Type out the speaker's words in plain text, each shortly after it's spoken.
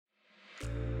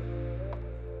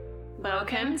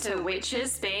Welcome to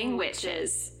Witches Being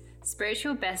Witches.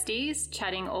 Spiritual besties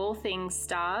chatting all things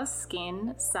stars,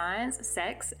 skin, science,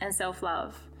 sex, and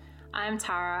self-love. I'm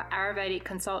Tara, Ayurvedic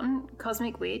consultant,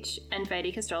 cosmic witch, and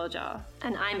Vedic astrologer.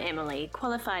 And I'm Emily,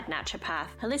 qualified naturopath,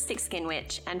 holistic skin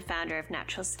witch, and founder of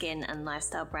natural skin and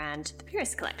lifestyle brand, The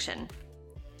Purest Collection.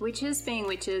 Witches Being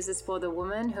Witches is for the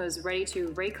woman who is ready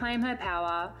to reclaim her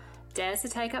power, dares to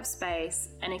take up space,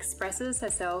 and expresses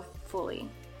herself fully.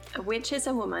 A witch is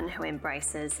a woman who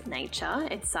embraces nature,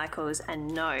 its cycles,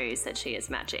 and knows that she is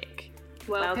magic.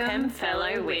 Welcome,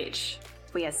 fellow witch.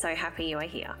 We are so happy you are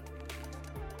here.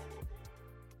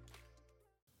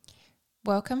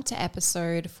 Welcome to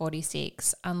episode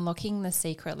 46, Unlocking the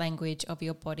Secret Language of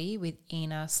Your Body with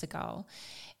Ina Segal.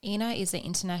 Ina is an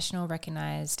international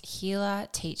recognised healer,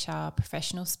 teacher,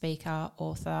 professional speaker,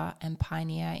 author, and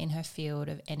pioneer in her field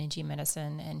of energy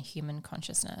medicine and human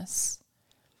consciousness.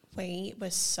 We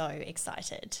were so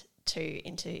excited to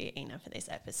interview Ina for this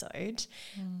episode.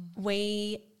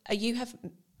 You have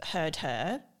heard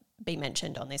her be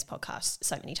mentioned on this podcast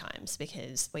so many times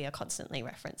because we are constantly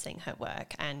referencing her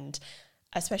work, and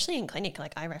especially in clinic,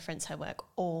 like I reference her work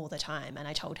all the time. And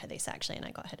I told her this actually, and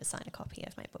I got her to sign a copy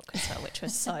of my book as well, which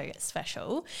was so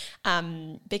special.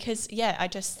 Because I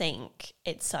just think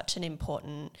it's such an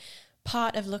important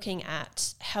part of looking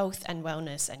at health and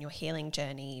wellness and your healing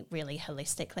journey really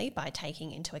holistically by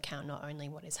taking into account not only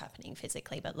what is happening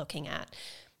physically, but looking at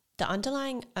the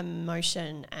underlying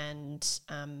emotion and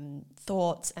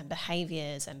thoughts and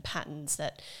behaviours and patterns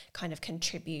that kind of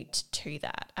contribute to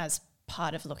that as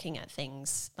part of looking at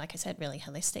things, like I said, really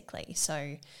holistically.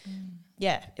 So,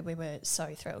 we were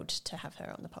so thrilled to have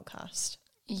her on the podcast.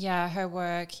 Yeah, her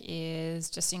work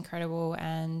is just incredible,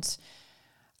 and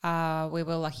we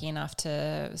were lucky enough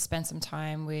to spend some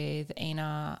time with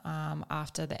Ina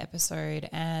after the episode,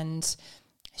 and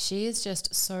she is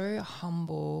just so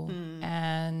humble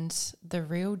and the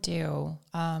real deal.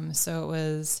 So it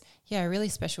was, really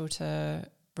special to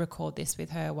record this with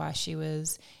her while she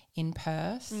was in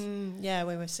Perth.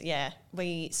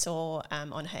 We saw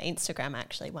on her Instagram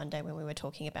actually one day when we were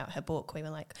talking about her book, we were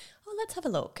like, let's have a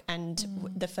look. And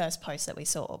the first post that we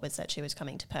saw was that she was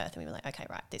coming to Perth, and we were like, okay,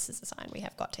 right, this is a sign. We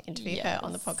have got to interview her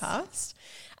on the podcast.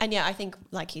 And I think,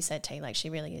 like you said, T, like she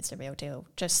really is the real deal.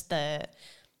 Just the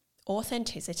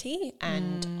authenticity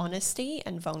and honesty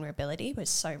and vulnerability was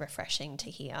so refreshing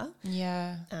to hear.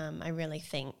 Yeah. I really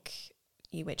think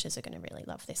you witches are going to really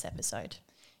love this episode.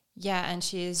 Yeah, and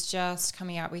she is just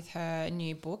coming out with her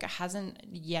new book. It hasn't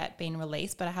yet been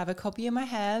released, but I have a copy in my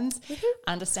hands,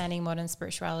 Understanding Modern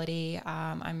Spirituality.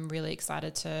 I'm really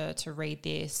excited to read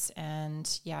this,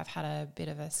 and I've had a bit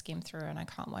of a skim through and I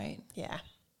can't wait. Yeah.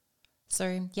 So,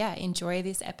 enjoy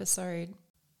this episode.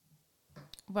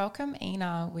 Welcome,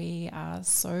 Ina. We are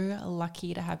so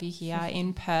lucky to have you here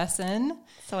in person.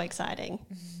 So exciting.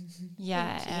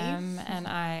 And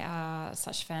I are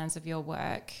such fans of your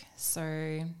work.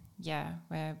 So,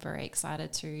 we're very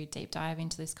excited to deep dive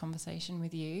into this conversation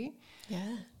with you.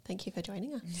 Yeah, thank you for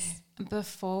joining us.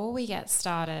 Before we get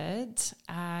started,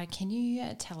 can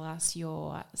you tell us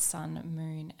your sun,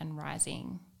 moon, and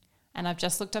rising? And I've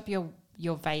just looked up your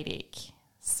Vedic.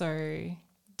 So,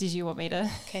 did you want me to?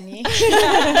 Can you? Take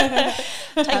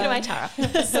it away, Tara.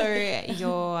 So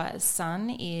your sun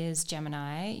is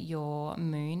Gemini, your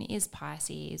moon is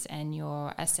Pisces, and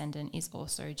your ascendant is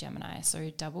also Gemini. So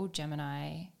double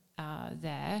Gemini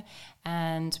there.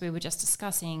 And we were just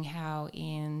discussing how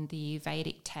in the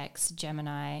Vedic text,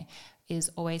 Gemini is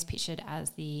always pictured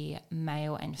as the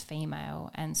male and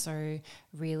female. And so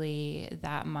really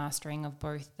that mastering of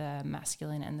both the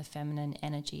masculine and the feminine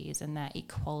energies and that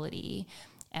equality,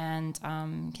 and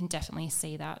can definitely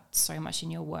see that so much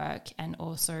in your work. And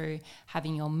also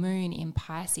having your moon in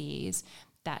Pisces,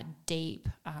 that deep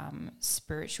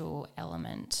spiritual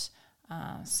element.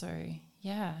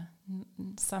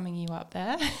 Summing you up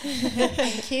there.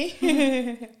 Thank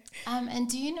you. And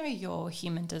do you know your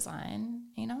human design,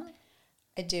 Ina?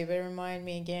 I do, but remind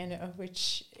me again of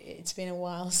which. It's been a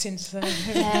while since.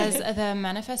 There's the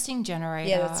manifesting generator.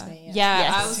 Yeah, that's me. Yeah,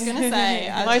 yes. I was going to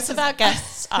say. Most of our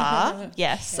guests are,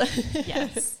 yes.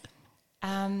 Yes.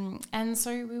 And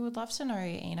so we would love to know,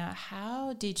 Ina,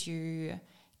 how did you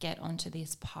get onto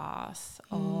this path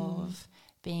of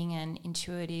being an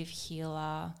intuitive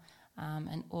healer,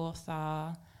 an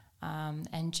author,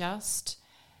 and just,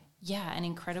 an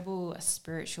incredible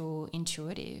spiritual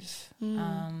intuitive?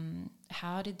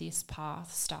 How did this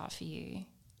path start for you?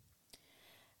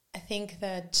 I think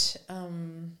that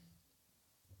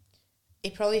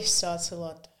it probably starts a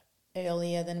lot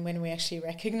earlier than when we're actually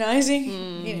recognize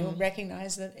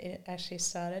that it actually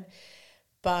started.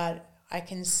 But I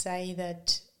can say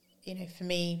that, for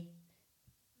me,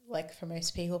 like for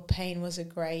most people, pain was a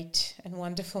great and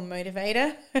wonderful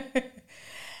motivator.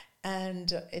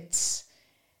 And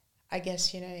I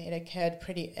guess, it occurred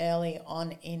pretty early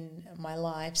on in my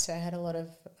life. So I had a lot of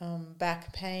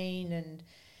back pain and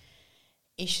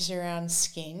issues around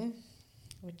skin,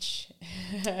 which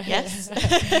Yes.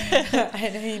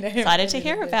 I know, Excited to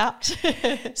hear about.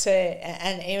 So,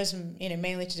 and it was,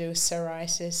 mainly to do with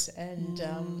psoriasis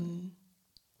and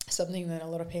something that a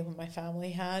lot of people in my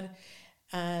family had.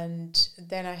 And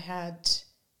then I had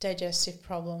digestive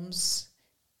problems.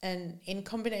 And in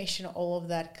combination, all of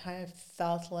that kind of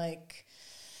felt like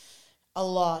a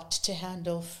lot to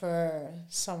handle for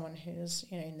someone who's,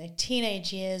 in their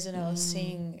teenage years. And I was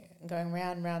going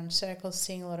round and round in circles,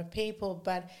 seeing a lot of people.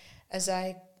 But as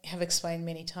I have explained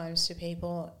many times to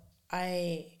people,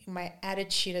 my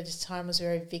attitude at the time was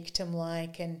very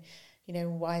victim-like and,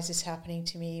 why is this happening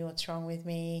to me? What's wrong with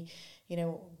me?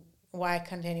 Why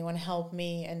can't anyone help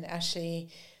me? And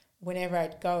actually, whenever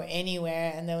I'd go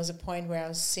anywhere, and there was a point where I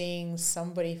was seeing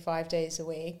somebody 5 days a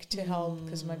week to help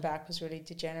because my back was really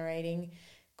degenerating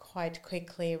quite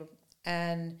quickly.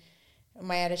 And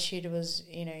my attitude was,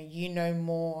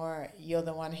 more, you're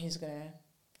the one who's going to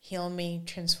heal me,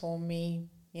 transform me,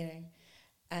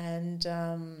 and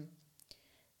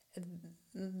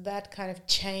that kind of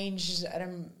changed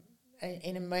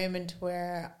in a moment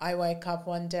where I woke up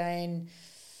one day and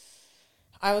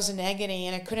I was in agony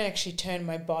and I couldn't actually turn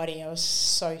my body. I was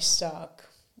so stuck.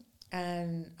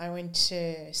 And I went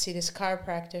to see this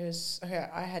chiropractor who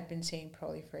I had been seeing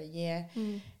probably for a year,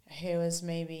 who was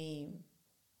maybe,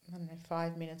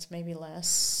 5 minutes, maybe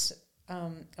less,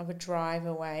 of a drive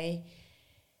away.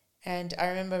 And I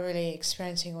remember really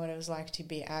experiencing what it was like to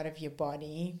be out of your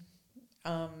body,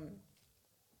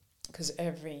 because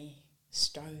every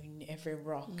stone, every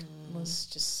rock was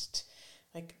just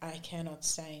like, I cannot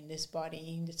stay in this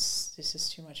body. This is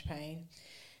too much pain.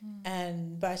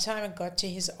 And by the time I got to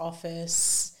his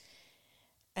office,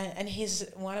 and he's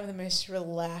one of the most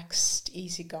relaxed,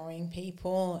 easygoing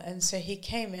people. And so he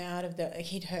came out of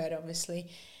he'd heard obviously,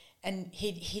 and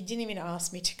he didn't even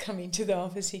ask me to come into the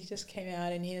office. He just came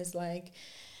out and he was like,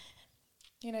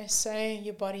 so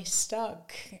your body's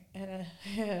stuck. And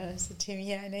I said to him,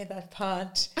 yeah, I know that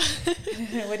part.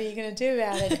 What are you going to do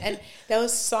about it? And there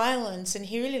was silence, and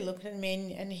he really looked at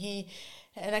me,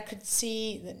 and I could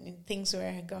see that things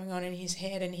were going on in his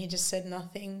head, and he just said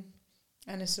nothing.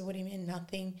 And I said, what do you mean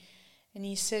nothing? And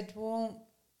he said, well,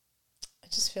 I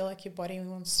just feel like your body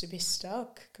wants to be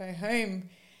stuck. Go home.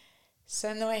 So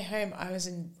on the way home, I was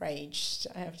enraged,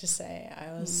 I have to say.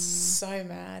 I was so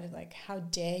mad. Like, how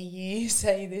dare you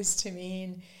say this to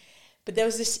me? But there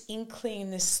was this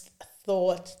inkling, this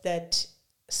thought that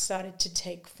started to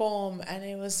take form. And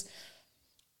it was,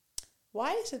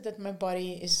 why is it that my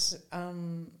body is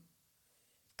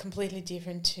completely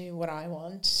different to what I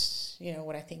want,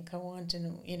 what I think I want?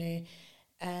 And,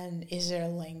 and is there a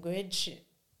language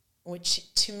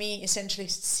which to me essentially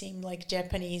seemed like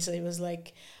Japanese? It was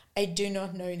like, I do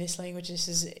not know this language.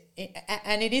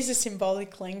 And it is a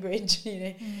symbolic language,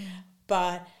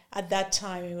 But at that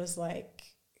time, it was like,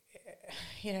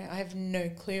 I have no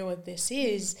clue what this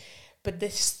is. But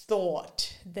this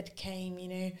thought that came,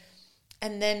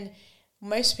 and then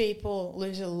most people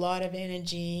lose a lot of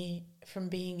energy from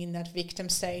being in that victim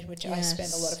state, which I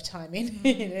spent a lot of time in,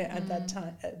 at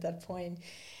that point,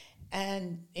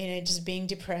 and just being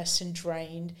depressed and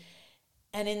drained.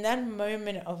 And in that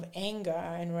moment of anger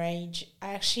and rage,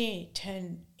 I actually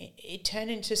turned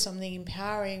into something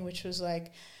empowering, which was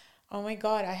like, oh my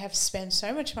God, I have spent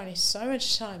so much money, so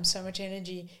much time, so much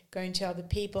energy going to other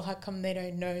people. How come they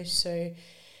don't know? So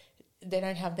they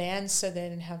don't have the answer. They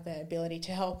don't have the ability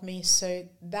to help me. So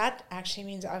that actually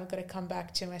means I've got to come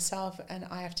back to myself and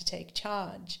I have to take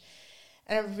charge.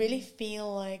 And I really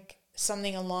feel like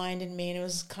something aligned in me, and it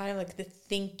was kind of like the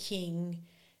thinking,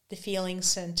 the feeling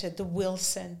center, the will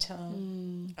center.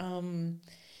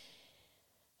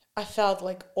 I felt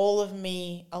like all of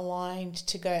me aligned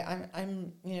to go,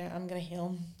 I'm going to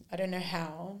heal. I don't know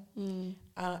how.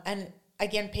 And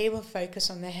again, people focus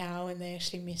on the how and they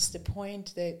actually miss the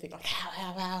point. They're like,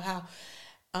 how?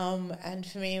 And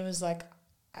for me, it was like,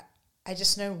 I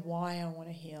just know why I want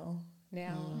to heal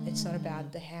now. It's not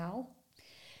about the how.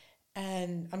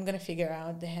 And I'm going to figure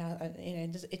out the how,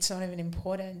 it's not even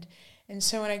important. And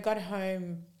so when I got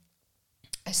home,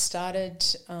 I started,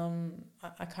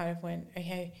 I kind of went,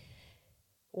 okay,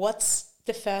 what's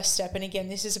the first step? And again,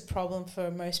 this is a problem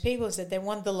for most people, is that they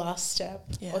want the last step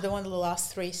or they want the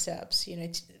last 3 steps,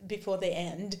 before they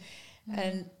end.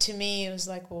 And to me, it was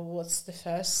like, well, what's the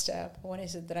first step? What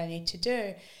is it that I need to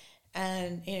do?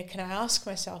 And, can I ask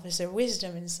myself, is there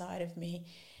wisdom inside of me?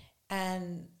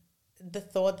 And the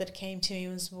thought that came to me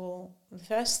was, well, the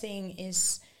first thing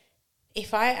is,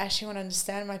 if I actually want to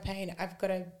understand my pain, I've got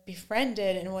to befriend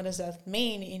it. And what does that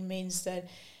mean? It means that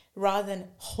rather than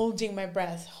holding my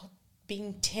breath,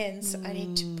 being tense, I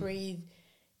need to breathe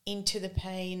into the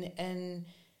pain and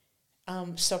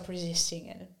stop resisting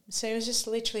it. So it was just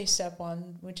literally step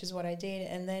one, which is what I did.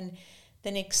 And then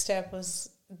the next step was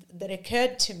that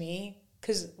occurred to me,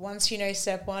 because once you know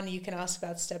step one, you can ask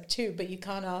about step two, but you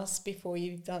can't ask before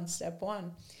you've done step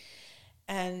one.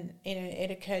 And,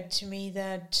 it occurred to me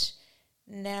that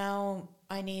now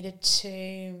I needed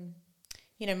to,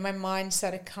 my mind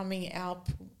started coming out.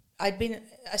 I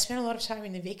spent a lot of time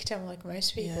in the victim, like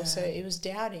most people, so it was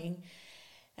doubting.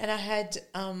 And I had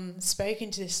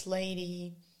spoken to this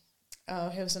lady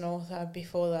who was an author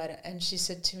before that, and she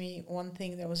said to me one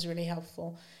thing that was really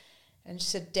helpful. And she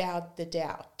said, doubt the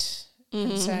doubt.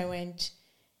 And so I went,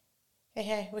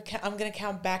 okay, I'm going to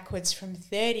count backwards from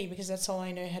 30 because that's all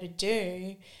I know how to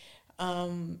do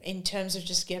in terms of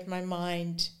just get my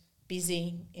mind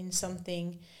busy in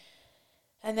something.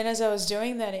 And then as I was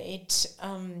doing that, it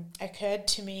occurred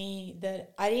to me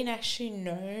that I didn't actually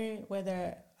know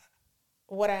whether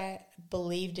what I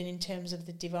believed in terms of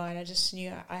the divine. I just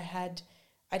knew I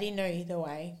didn't know either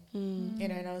way,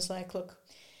 and I was like, look,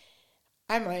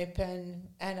 I'm open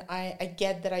and I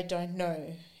get that I don't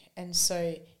know. And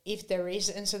so if there is,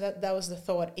 and so that was the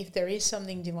thought, if there is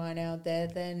something divine out there,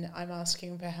 then I'm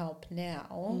asking for help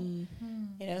now.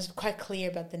 I was quite clear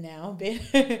about the now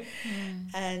bit.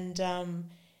 And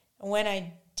when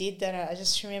I did that, I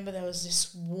just remember there was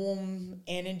this warm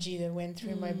energy that went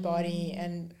through my body.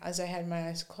 And as I had my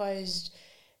eyes closed,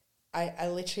 I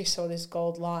literally saw this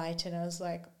gold light and I was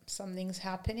like, something's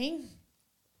happening,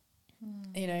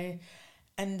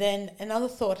 And then another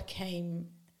thought came,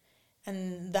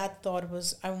 and that thought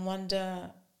was, I wonder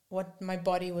what my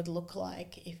body would look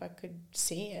like if I could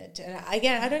see it. And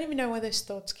again, I don't even know where those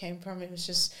thoughts came from. It was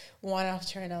just one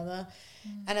after another.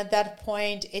 And at that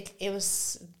point, it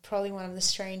was probably one of the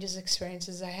strangest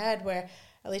experiences I had, where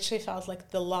I literally felt like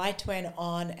the light went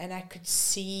on and I could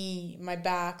see my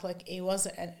back, like it was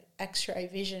an X-ray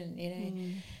vision,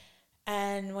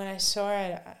 And when I saw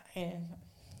it,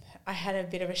 I had a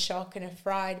bit of a shock and a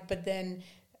fright. But then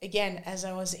again, as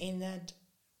I was in that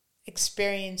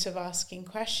experience of asking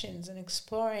questions and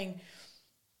exploring,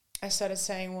 I started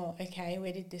saying, well, okay,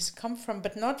 where did this come from?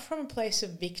 But not from a place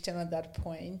of victim at that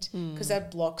point, because that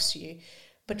blocks you,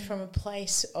 but from a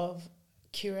place of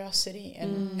curiosity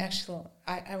and actually,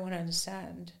 I want to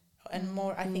understand, and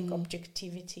more, I think,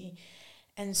 objectivity.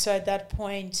 And so at that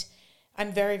point,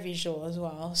 I'm very visual as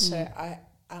well. So I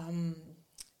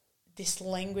this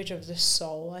language of the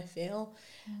soul, I feel,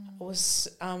 was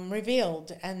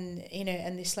revealed. And,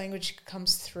 and this language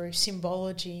comes through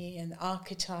symbology and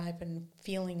archetype and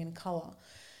feeling and colour.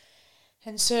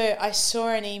 And so I saw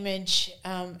an image,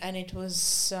 and it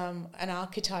was an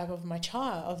archetype of my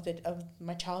child, of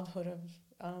my childhood, of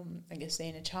I guess the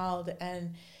inner child,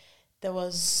 and there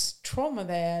was trauma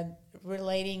there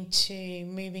relating to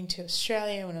moving to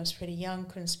Australia when I was pretty young,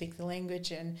 couldn't speak the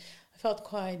language, and I felt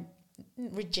quite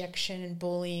rejection and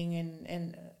bullying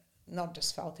and not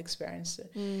just felt, experienced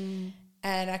it.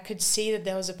 And I could see that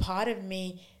there was a part of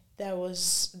me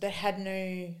that had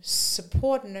no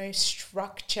support, no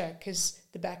structure, because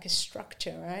the back is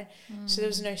structure, right? So there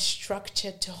was no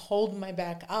structure to hold my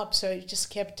back up. So it just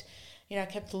kept, I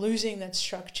kept losing that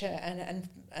structure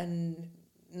and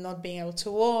not being able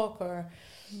to walk,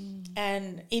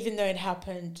 and even though it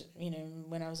happened,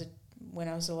 when I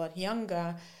was a lot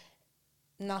younger,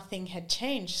 nothing had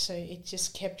changed. So it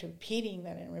just kept repeating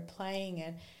that and replaying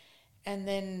it, and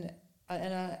then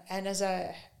and as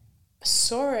I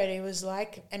saw it, it was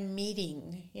like a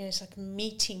meeting. It's like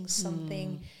meeting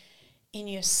something in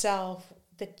yourself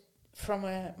that from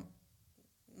a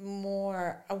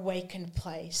more awakened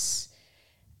place.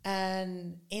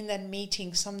 And in that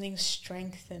meeting, something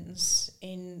strengthens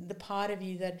in the part of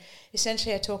you that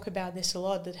essentially, I talk about this a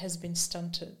lot, that has been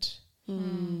stunted,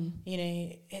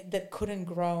 that couldn't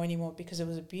grow anymore because it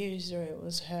was abused or it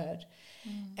was hurt.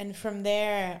 And from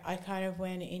there, I kind of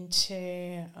went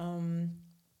into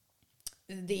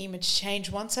the image change.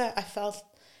 Once I felt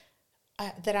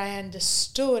that I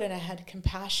understood and I had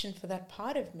compassion for that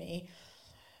part of me,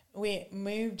 we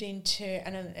moved into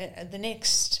the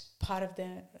next part of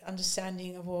the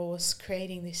understanding of what was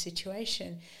creating this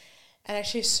situation. And I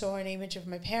actually saw an image of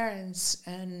my parents,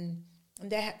 and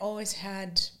they always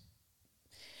had,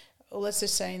 let's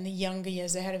just say in the younger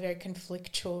years, they had a very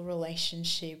conflictual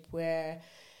relationship where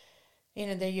you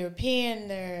know, they're European,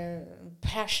 they're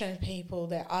passionate people,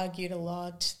 they argued a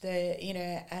lot,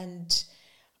 and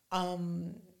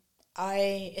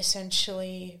I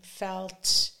essentially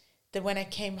felt that when I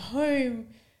came home,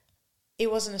 it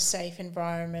wasn't a safe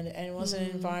environment, and it wasn't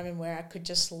an environment where I could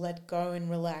just let go and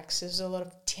relax. There's a lot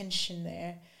of tension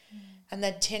there. And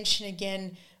that tension,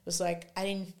 again, was like I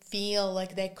didn't feel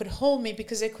like they could hold me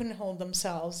because they couldn't hold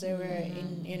themselves. They were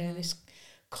in, you know, this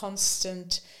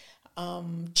constant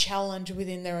challenge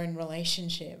within their own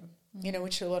relationship, you know,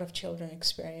 which a lot of children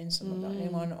experience. I'm not the only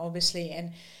one, obviously.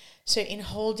 And so in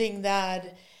holding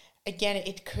that, again,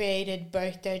 it created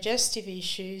both digestive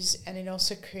issues, and it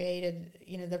also created,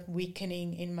 you know, the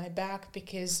weakening in my back,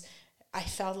 because I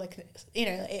felt like, you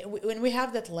know, when we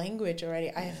have that language already,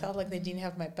 I felt like they didn't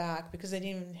have my back because they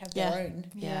didn't even have their own.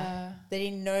 Yeah. They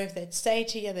didn't know if they'd stay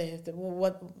together.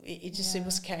 It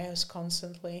was chaos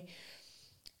constantly.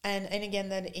 And again,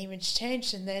 that image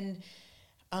changed, and then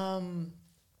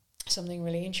something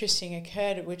really interesting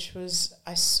occurred, which was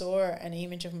I saw an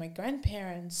image of my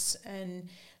grandparents, and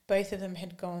both of them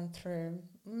had gone through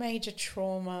major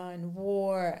trauma and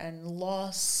war and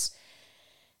loss,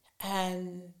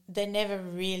 and they never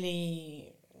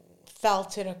really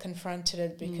felt it or confronted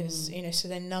it because, you know, so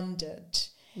they numbed it.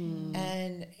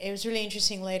 And it was really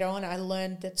interesting later on. I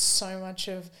learned that so much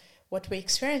of what we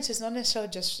experience is not necessarily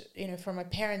just, you know, from my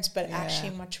parents, but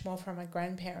actually much more from my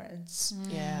grandparents.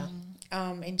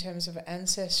 In terms of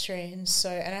ancestry. And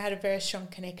I had a very strong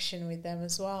connection with them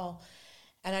as well.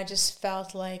 And I just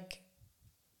felt like,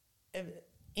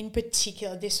 in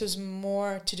particular, this was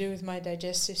more to do with my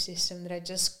digestive system, that I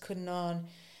just could not,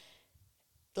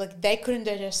 like, they couldn't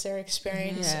digest their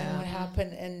experience and what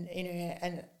happened. And, you know,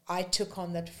 and I took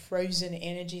on that frozen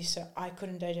energy, so I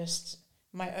couldn't digest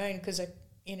my own because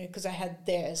I had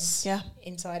theirs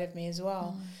inside of me as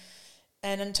well.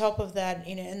 And on top of that,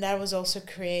 you know, and that was also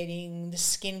creating the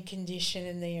skin condition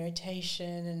and the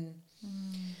irritation, and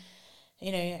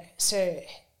you know, so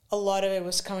a lot of it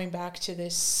was coming back to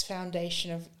this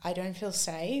foundation of I don't feel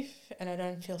safe and I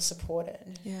don't feel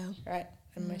supported. Right?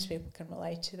 And most people can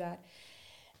relate to that.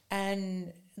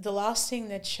 And the last thing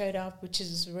that showed up, which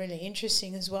is really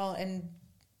interesting as well and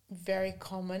very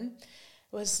common,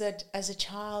 was that as a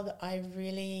child I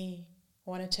really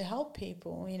wanted to help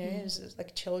people, you know, as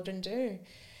like children do.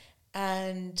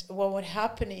 And what would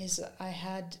happen is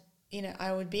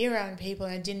I would be around people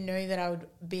and I didn't know that I would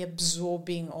be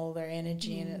absorbing all their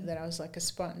energy and that I was like a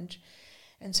sponge.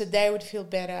 And so they would feel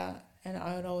better and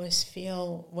I would always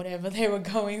feel whatever they were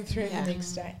going through the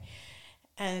next day.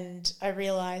 And I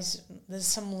realized there's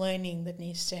some learning that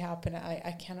needs to happen.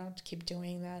 I cannot keep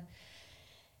doing that.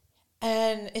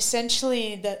 And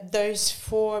essentially those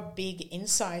 4 big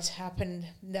insights happened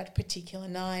that particular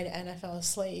night, and I fell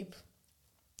asleep,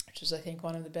 which was, I think,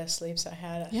 one of the best sleeps I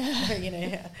had, you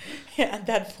know, at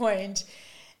that point.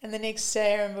 And the next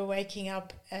day I remember waking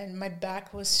up and my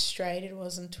back was straight. It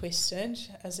wasn't twisted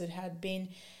as it had been.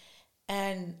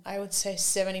 And I would say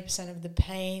 70% of the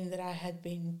pain that I had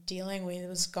been dealing with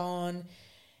was gone.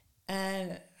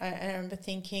 And I remember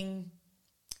thinking,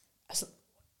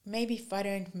 maybe if I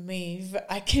don't move,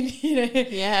 I can, you know,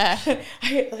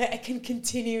 I can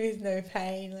continue with no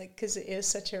pain, like, because it was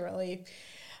such a relief.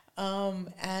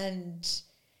 And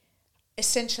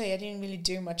essentially I didn't really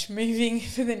do much moving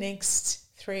for the next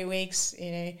 3 weeks,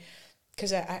 you know,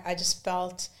 because I just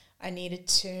felt I needed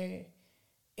to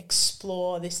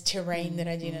explore this terrain that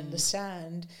I didn't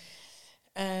understand.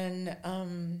 And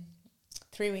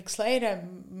 3 weeks later,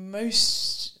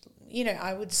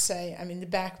 I would say, I mean, the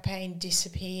back pain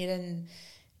disappeared, and,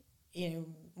 you know,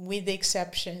 with the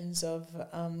exceptions of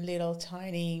little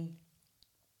tiny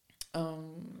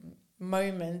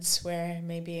moments where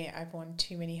maybe I've worn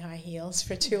too many high heels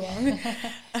for too long.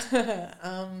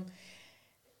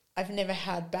 I've never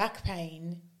had back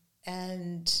pain,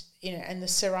 and, you know, and the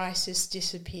psoriasis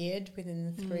disappeared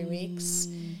within the 3 weeks.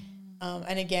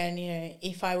 And again, you know,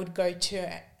 if I would go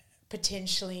to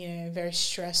potentially, you know, a very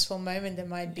stressful moment, there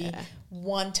might be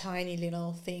one tiny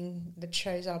little thing that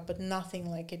shows up, but nothing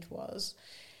like it was.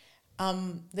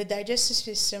 The digestive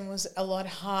system was a lot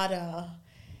harder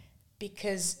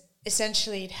because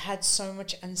essentially it had so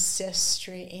much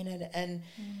ancestry in it, and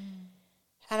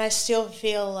I still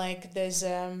feel like there's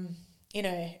you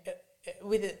know,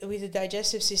 with the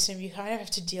digestive system, you kind of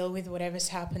have to deal with whatever's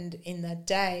happened in that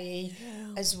day,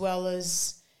 as well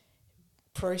as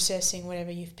processing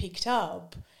whatever you've picked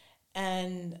up.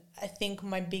 And I think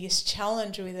my biggest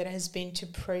challenge with it has been to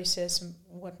process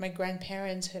what my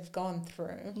grandparents have gone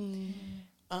through,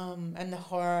 and the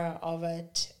horror of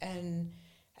it. And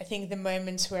I think the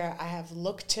moments where I have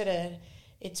looked at it,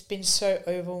 it's been so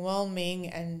overwhelming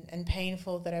and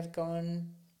painful that I've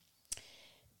gone,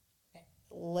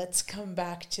 let's come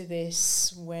back to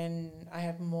this when I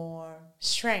have more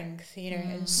strength, you know,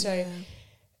 and so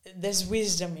there's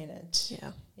wisdom in it,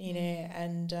 you know,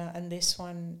 and this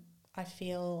one I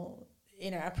feel,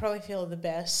 you know, I probably feel the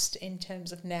best in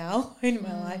terms of now in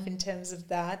my life, in terms of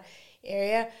that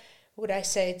area. Would I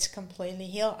say it's completely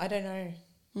healed? I don't know.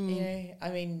 You know, I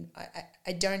mean,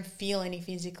 I don't feel any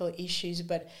physical issues,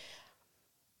 but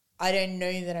I don't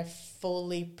know that I've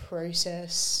fully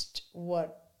processed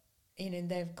what, you know,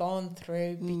 they've gone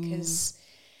through, because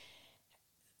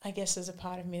I guess there's a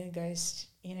part of me that goes,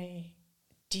 you know,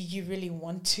 do you really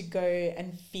want to go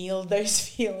and feel those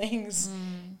feelings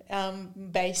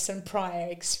based on prior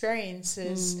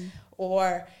experiences,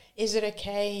 or is it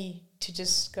okay to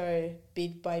just go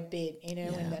bit by bit, you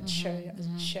know, when that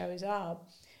shows up?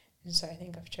 And so I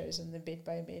think I've chosen the bit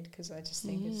by bit, because I just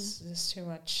think there's too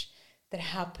much that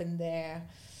happened there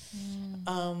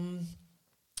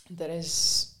that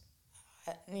is,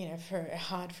 you know,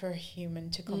 hard for a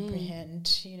human to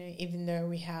comprehend, you know, even though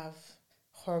we have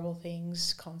horrible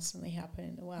things constantly happen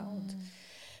in the world.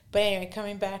 But anyway,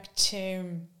 coming back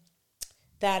to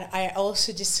that, I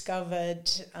also discovered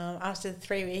after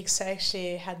 3 weeks, I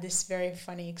actually had this very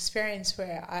funny experience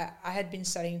where I had been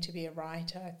studying to be a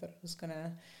writer. I thought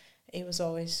it was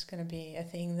always going to be a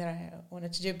thing that I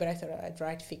wanted to do, but I thought I'd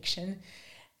write fiction.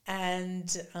 And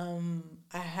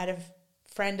I had a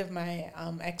friend of my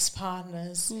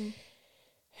ex-partner's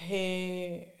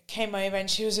who came over, and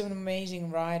she was an amazing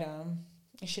writer.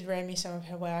 She'd read me some of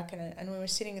her work, and we were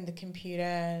sitting in the computer,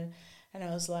 and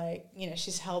I was like, you know,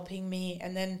 she's helping me.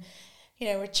 And then, you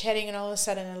know, we're chatting, and all of a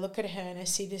sudden I look at her and I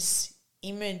see this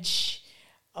image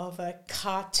of a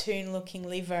cartoon-looking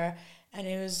liver, and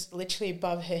it was literally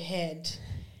above her head.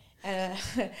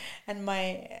 And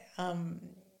my,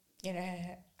 you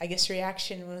know, I guess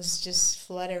reaction was just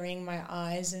fluttering my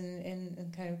eyes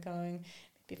and kind of going,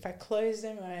 maybe if I close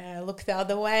them and I look the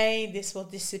other way, this will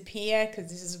disappear because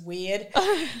this is weird.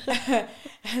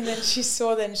 And then she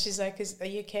saw that and she's like, are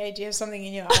you okay? Do you have something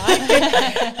in your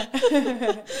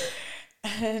eye?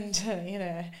 And, you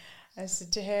know, I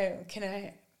said to her,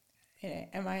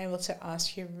 am I able to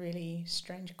ask you a really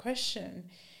strange question?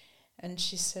 And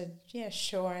she said, yeah,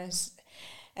 sure.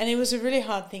 And it was a really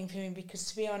hard thing for me, because,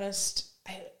 to be honest,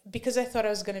 because I thought I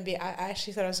was going to be, I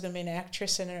actually thought I was going to be an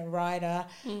actress and a writer.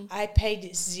 I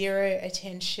paid zero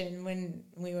attention when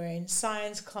we were in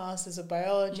science classes or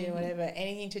biology or whatever.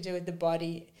 Anything to do with the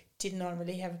body did not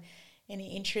really have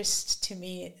any interest to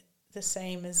me, the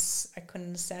same as I couldn't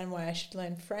understand why I should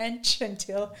learn French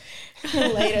until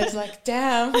later. I was like,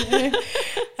 damn,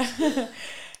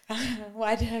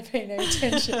 why did I pay no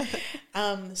attention?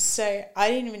 So I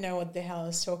didn't even know what the hell I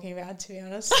was talking about, to be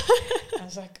honest. I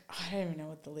was like, I don't even know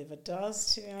what the liver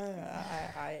does, to be honest.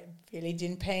 I really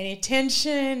didn't pay any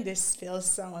attention. This feels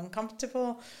so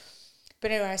uncomfortable.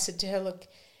 But anyway, I said to her, look,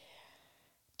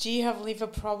 do you have liver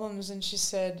problems? And she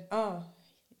said, oh,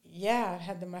 yeah, I've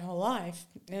had them my whole life.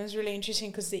 And it was really interesting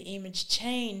because the image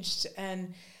changed.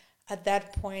 And at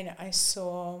that point, I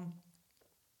saw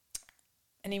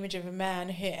an image of a man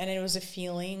who, and it was a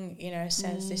feeling, you know, a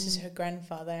sense, this is her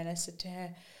grandfather. And I said to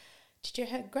her, did your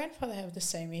grandfather have the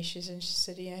same issues? And she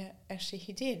said, yeah, actually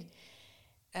he did.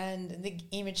 And the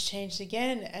image changed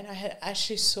again, and I had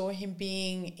actually saw him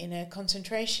being in a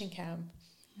concentration camp.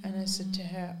 And I said to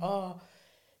her, oh,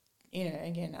 you know,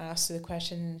 again, I asked her the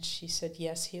question, and she said,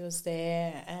 yes, he was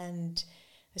there. And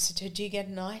I said to her, do you get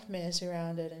nightmares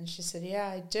around it? And she said, yeah,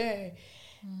 I do.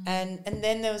 And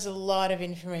then there was a lot of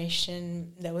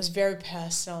information that was very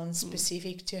personal and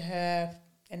specific to her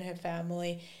and her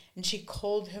family. And she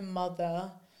called her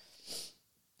mother.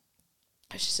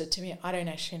 She said to me, I don't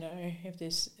actually know if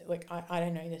this, like, I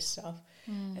don't know this stuff.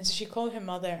 And so she called her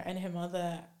mother, and her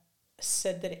mother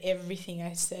said that everything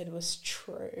I said was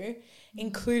true,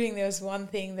 including there was one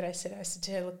thing that I said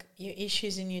to her, look, your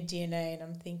issues in your DNA. And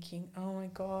I'm thinking, oh my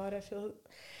God, I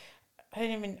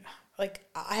don't even, like,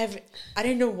 I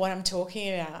don't know what I'm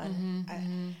talking about.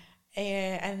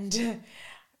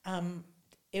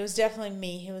 It was definitely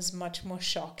me who was much more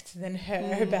shocked than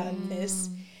her about this.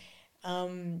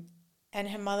 And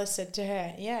her mother said to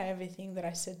her, yeah, everything that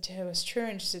I said to her was true.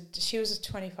 And she said, she was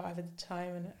 25 at the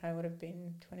time, and I would have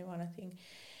been 21, I think.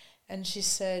 And she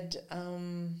said,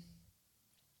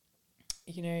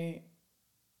 you know,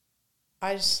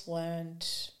 I just learned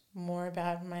more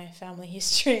about my family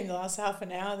history in the last half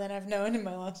an hour than I've known in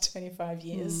my last 25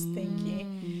 years. Thank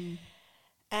you.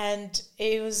 And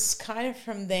it was kind of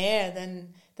from there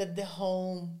then that the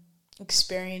whole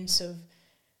experience of,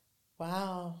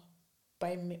 wow,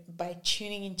 by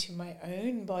tuning into my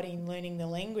own body and learning the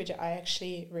language, I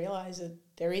actually realized that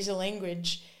there is a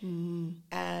language,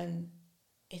 and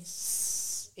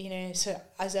it's, you know, so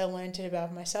as I learned it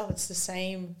about myself, it's the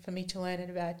same for me to learn it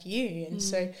about you. And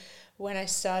so when I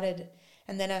started,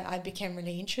 and then I became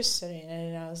really interested in it,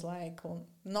 and I was like, well,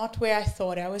 not where I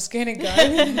thought I was going to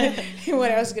go,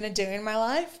 what I was going to do in my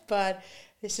life, but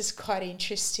this is quite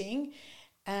interesting.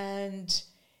 And,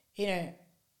 you know,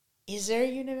 is there a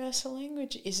universal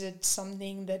language? Is it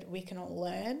something that we can all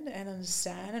learn and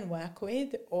understand and work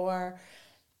with? Or,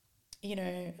 you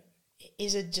know,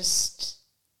 is it just,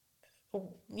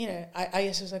 you know, I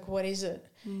guess I was like, what is it?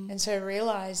 And so I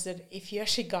realized that if you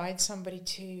actually guide somebody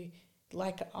to,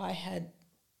 like I had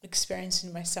experienced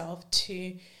in myself,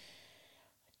 to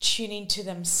tune into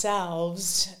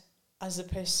themselves, as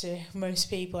opposed to most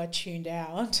people are tuned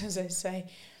out, as I say,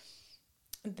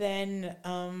 then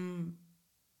and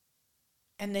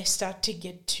they start to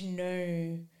get to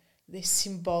know this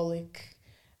symbolic,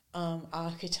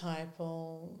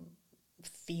 archetypal,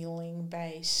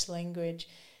 feeling-based language,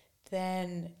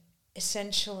 then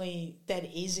essentially that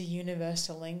is a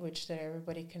universal language that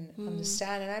everybody can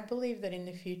understand. And I believe that in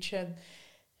the future,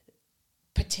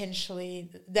 potentially,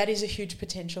 that is a huge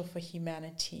potential for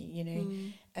humanity, you know,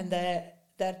 and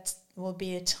that will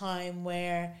be a time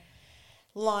where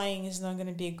lying is not going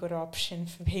to be a good option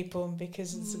for people,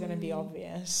 because it's going to be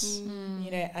obvious, you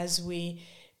know, as we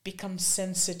become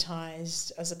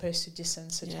sensitized as opposed to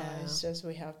desensitized, as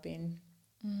we have been.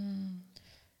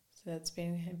 So that's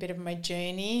been a bit of my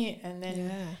journey. And then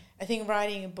I think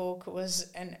writing a book was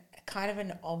kind of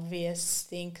an obvious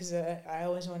thing, because I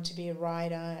always wanted to be a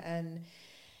writer. And,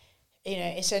 you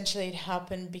know, essentially it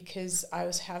happened because I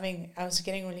was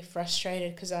getting really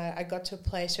frustrated, because I got to a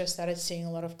place where I started seeing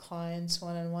a lot of clients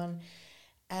one-on-one,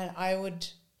 and I would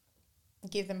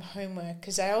give them homework,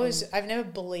 because I've never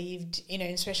believed, you know,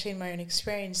 especially in my own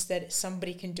experience, that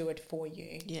somebody can do it for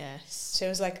you. Yes. So it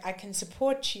was like, I can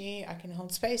support you, I can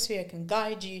hold space for you, I can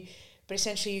guide you, but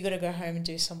essentially you got to go home and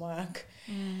do some work.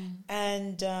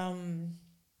 And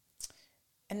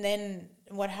then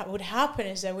what would happen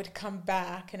is I would come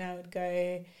back and I would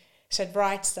go, so I'd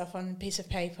write stuff on a piece of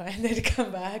paper, and then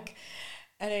come back,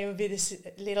 and it would be this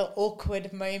little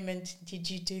awkward moment. Did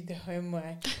you do the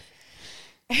homework?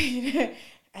 You know,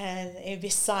 and it'd be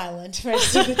silent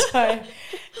most of the time.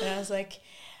 And I was like,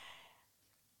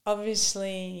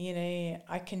 obviously, you know,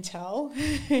 I can tell,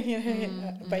 you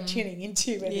know, by tuning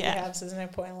into whether perhaps there's no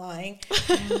point lying.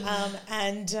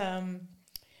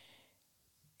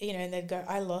 You know, and they'd go,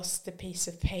 I lost the piece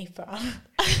of paper.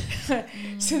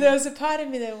 So there was a part of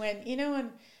me that went, you know,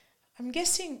 I'm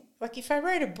guessing, like, if I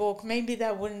wrote a book, maybe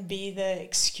that wouldn't be the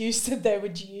excuse that they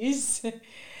would use.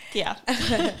 Yeah.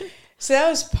 So that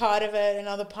was part of it.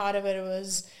 Another part of it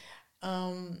was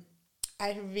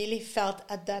I really felt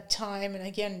at that time, and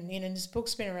again, you know, this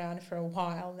book's been around for a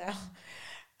while now,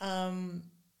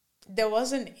 there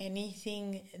wasn't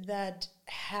anything that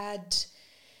had...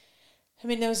 I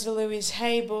mean, there was the Louise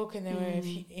Hay book, and there were, a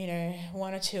few, you know,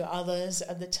 one or two others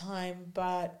at the time,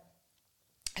 but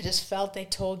I just felt they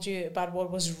told you about what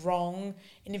was wrong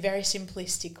in a very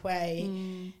simplistic way.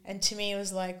 And to me, it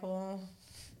was like, well,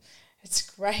 it's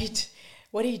great.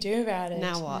 What do you do about it?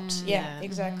 Now what? Yeah,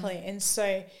 exactly. And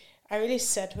so I really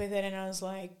sat with it, and I was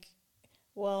like,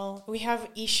 well, we have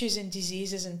issues and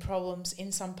diseases and problems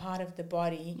in some part of the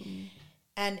body.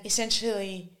 And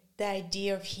essentially the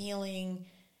idea of healing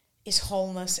is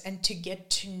wholeness, and to get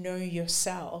to know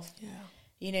yourself,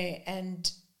 you know,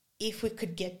 and if we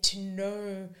could get to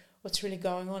know what's really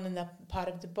going on in that part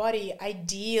of the body,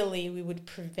 ideally we would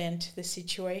prevent the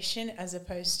situation as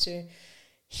opposed to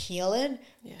heal it.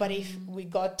 But if we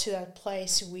got to that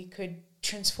place, we could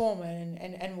transform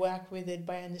it and work with it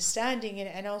by understanding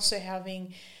it, and also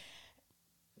having,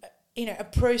 you know, a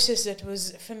process that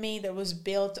was, for me, that was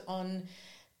built on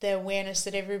the awareness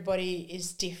that everybody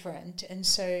is different. And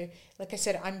so, like I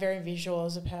said, I'm very visual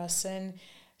as a person,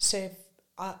 so if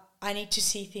I need to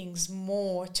see things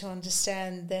more to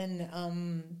understand than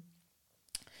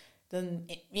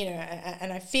you know,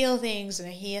 and I feel things and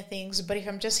I hear things. But if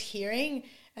I'm just hearing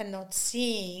and not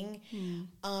seeing,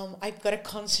 I've got to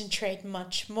concentrate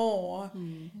much more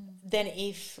than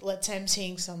if, let's say, I'm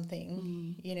seeing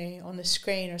something, you know, on the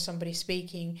screen or somebody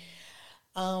speaking,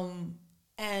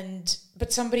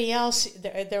 but somebody else,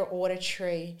 they're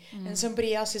auditory, and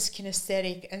somebody else is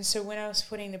kinesthetic. And so when I was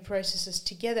putting the processes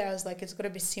together, I was like, it's got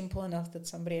to be simple enough that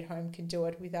somebody at home can do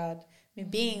it without me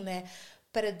being there.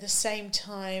 But at the same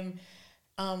time,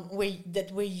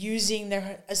 we're using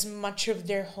as much of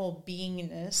their whole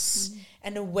beingness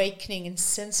and awakening and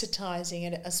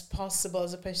sensitizing it as possible,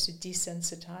 as opposed to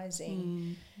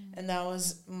desensitizing. And that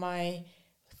was my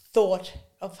thought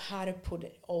of how to put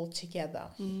it all together.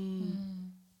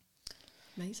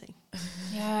 Amazing.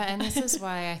 Yeah, and this is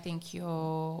why I think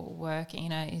your work,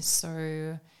 Ina, is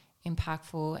so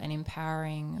impactful and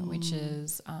empowering, which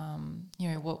is,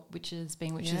 what Witches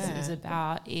Being Witches is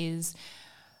about, is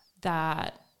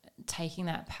that taking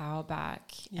that power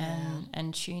back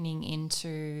and tuning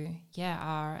into,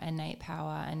 our innate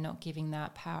power and not giving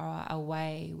that power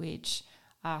away, which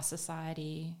our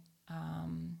society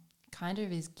kind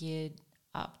of is geared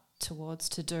up towards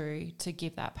to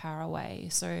give that power away.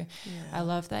 So I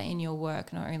love that in your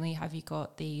work, not only have you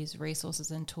got these resources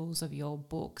and tools of your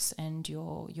books and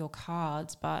your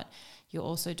cards, but you're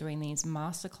also doing these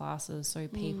masterclasses, so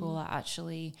people are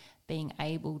actually being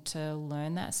able to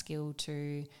learn that skill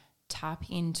to tap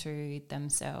into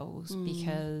themselves,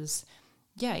 because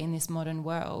in this modern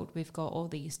world we've got all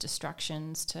these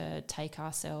distractions to take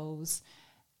ourselves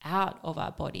out of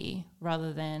our body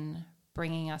rather than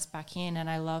bringing us back in. And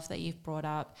I love that you've brought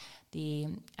up the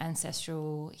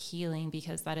ancestral healing,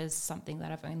 because that is something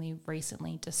that I've only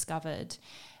recently discovered.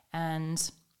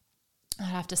 And I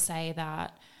have to say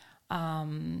that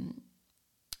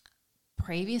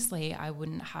previously I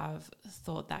wouldn't have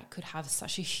thought that could have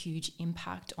such a huge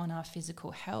impact on our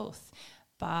physical health.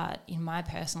 But in my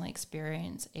personal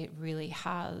experience, it really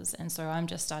has. And so I'm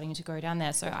just starting to go down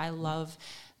there. So I love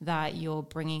that you're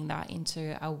bringing that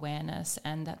into awareness,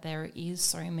 and that there is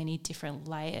so many different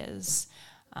layers.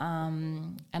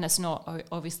 And it's not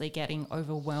obviously getting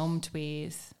overwhelmed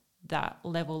with that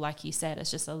level, like you said.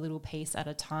 It's just a little piece at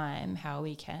a time, how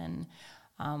we can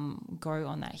go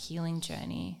on that healing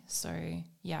journey. So,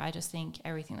 I just think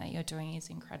everything that you're doing is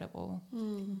incredible.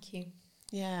 Thank you.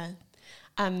 Yeah.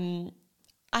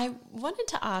 I wanted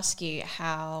to ask you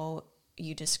how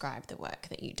you describe the work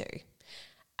that you do.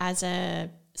 As a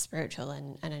spiritual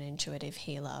and an intuitive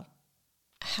healer,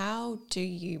 how do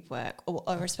you work, or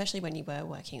especially when you were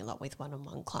working a lot with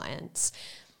one-on-one clients,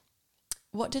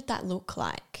 what did that look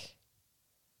like?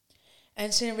 And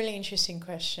it's a really interesting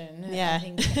question. Yeah. I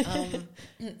think,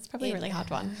 it's probably a really hard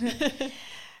one.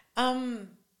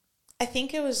 I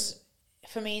think it was,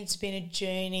 for me, it's been a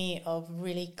journey of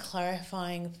really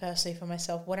clarifying, firstly for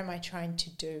myself, what am I trying to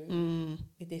do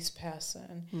with this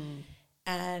person?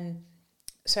 And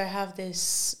so I have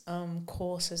this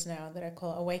courses now that I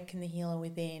call Awaken the Healer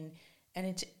Within.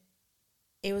 And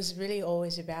it was really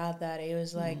always about that. It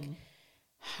was like,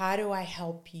 how do I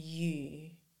help you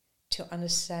to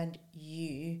understand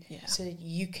you so that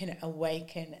you can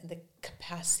awaken the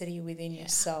capacity within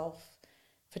yourself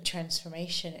for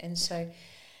transformation? And so,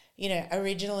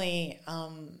 originally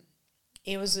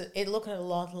it looked a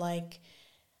lot like,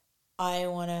 I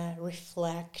want to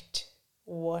reflect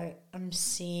what I'm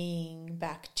seeing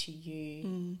back to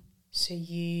you so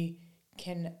you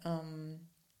can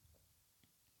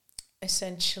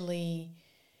essentially,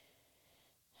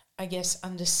 I guess,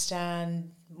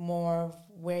 understand more of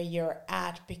where you're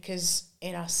at, because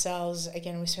in ourselves,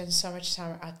 again, we spend so much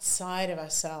time outside of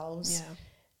ourselves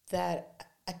that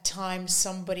at times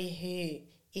somebody who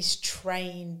is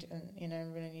trained, and I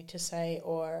really need to say,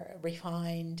 or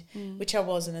refined, which I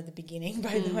wasn't at the beginning,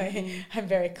 by the way. I'm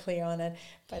very clear on it.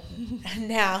 But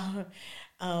now,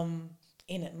 in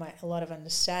it, a lot of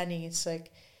understanding, it's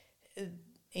like,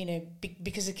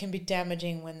 because it can be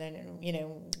damaging when then,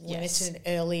 when it's an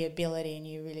early ability and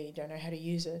you really don't know how to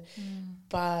use it.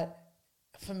 But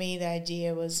for me, the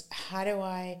idea was, how do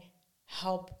I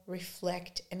help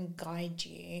reflect and guide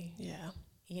you?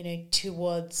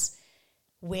 Towards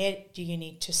where do you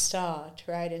need to start,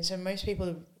 right? And so most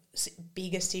people's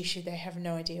biggest issue, they have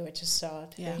no idea where to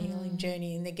start their healing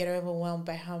journey, and they get overwhelmed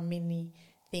by how many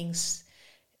things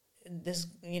there's,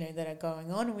 that are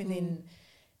going on within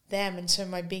them. And so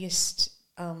my biggest,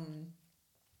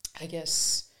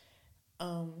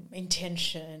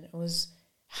 intention was,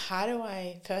 how do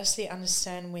I firstly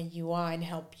understand where you are and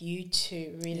help you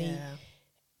to really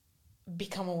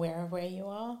become aware of where you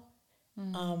are?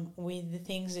 With the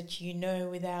things that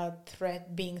without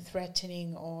being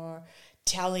threatening or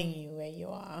telling you where you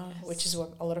are, which is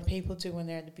what a lot of people do when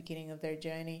they're at the beginning of their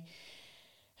journey,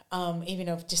 even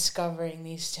of discovering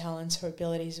these talents or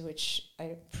abilities, which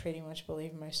I pretty much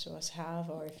believe most of us have,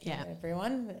 or if not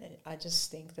everyone. I just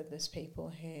think that there's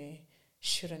people who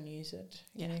shouldn't use it,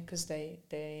 because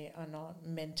they are not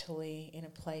mentally in a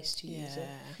place to use it.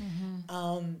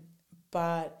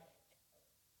 But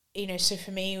so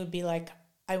for me, it would be like,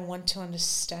 I want to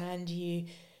understand you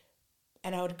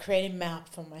and I would create a map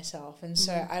for myself. And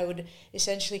so I would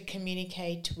essentially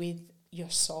communicate with your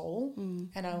soul,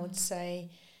 and I would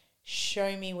say,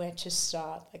 show me where to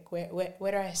start. Like,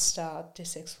 where do I start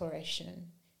this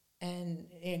exploration? And,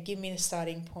 you know, give me the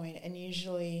starting point. And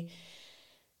usually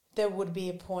there would be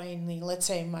a point, let's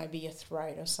say it might be your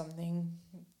throat or something,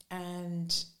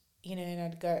 and, you know, and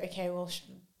I'd go, okay, well,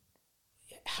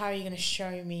 how are you going to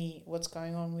show me what's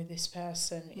going on with this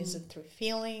person? Is it through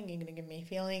feeling? Are you going to give me a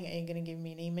feeling? Are you going to give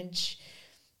me an image?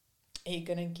 Are you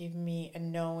going to give me a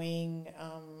knowing,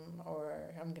 or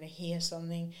I'm going to hear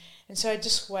something? And so I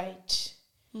just wait.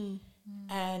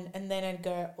 And then I'd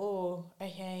go, oh,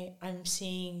 okay, I'm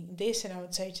seeing this. And I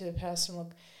would say to the person,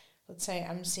 look, let's say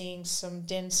I'm seeing some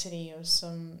density or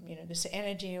some, you know, this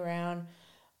energy around.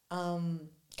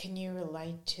 Can you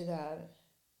relate to that?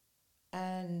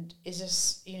 And is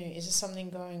this something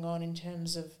going on in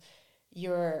terms of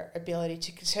your ability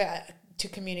to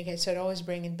communicate? So I'd always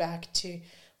bring it back to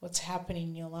what's happening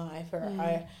in your life. Or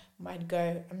I might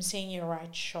go, I'm seeing your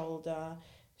right shoulder.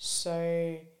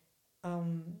 So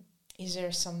is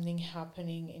there something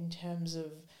happening in terms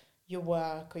of your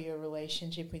work or your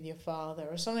relationship with your father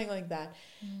or something like that?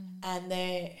 And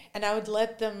I would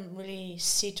let them really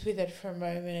sit with it for a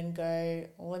moment and go,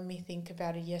 let me think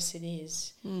about it. Yes, it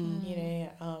is. You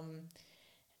know,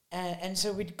 and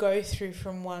so we'd go through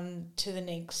from one to the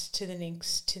next, to the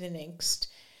next, to the next.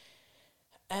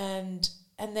 And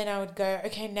then I would go,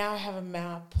 okay, now I have a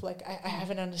map. Like I have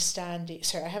an understanding.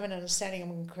 Sorry, I have an understanding. I'm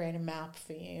going to create a map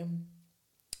for you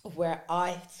of where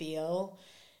I feel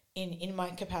in my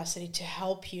capacity to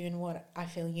help you in what I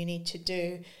feel you need to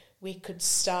do. We could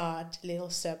start little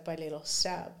step by little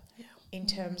step in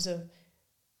terms of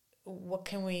what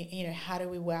can we, you know, how do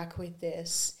we work with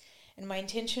this? And my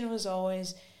intention was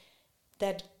always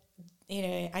that, you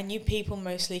know, I knew people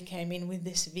mostly came in with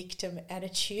this victim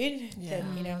attitude that,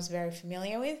 you know, I was very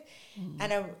familiar with.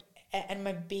 And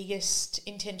my biggest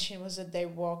intention was that they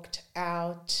walked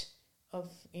out of,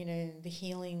 you know, the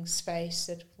healing space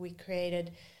that we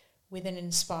created with an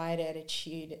inspired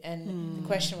attitude. And the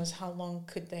question was, how long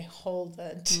could they hold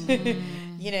it?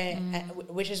 You know,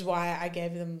 which is why I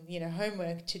gave them, you know,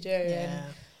 homework to do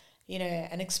and, you know,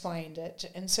 and explained it.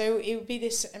 And so it would be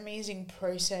this amazing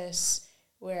process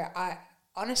where I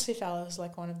honestly felt it was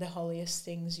like one of the holiest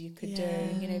things you could do,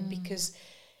 you know, because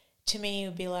to me it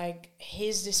would be like,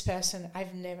 here's this person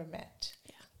I've never met.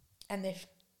 And they've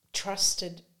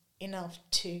trusted enough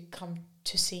to come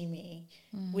to see me,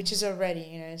 which is already,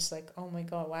 you know, it's like, oh my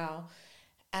God, wow.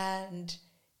 And,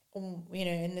 you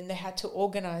know, and then they had to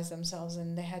organize themselves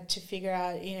and they had to figure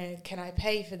out, you know, can I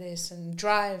pay for this and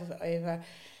drive over?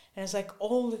 And it's like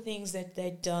all the things that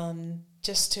they'd done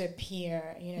just to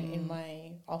appear, you know, in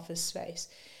my office space.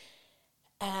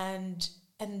 And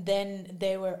then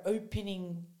they were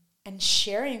opening and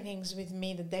sharing things with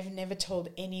me that they've never told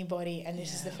anybody. And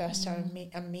this is the first time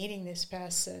I'm meeting this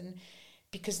person,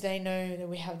 because they know that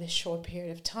we have this short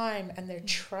period of time and they're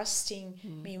trusting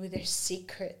me with their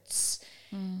secrets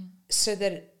so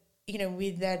that, you know,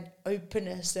 with that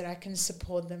openness that I can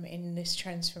support them in this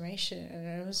transformation.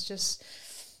 And it was just,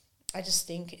 I just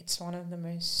think it's one of the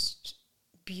most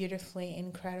beautifully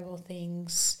incredible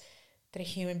things that a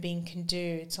human being can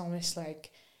do. It's almost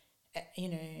like, you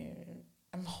know,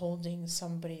 I'm holding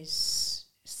somebody's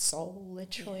soul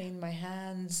literally in my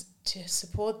hands to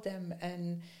support them.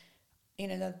 And, you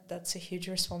know, that's a huge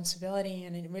responsibility.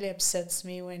 And it really upsets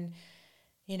me when,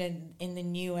 you know, in the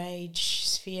new age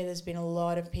sphere, there's been a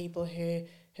lot of people who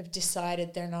have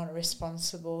decided they're not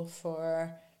responsible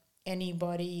for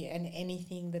anybody and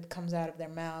anything that comes out of their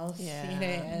mouth, you know,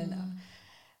 and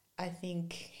I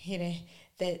think, you know,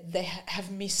 that they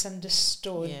have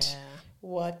misunderstood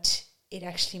what it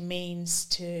actually means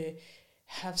to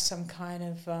have some kind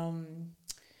of,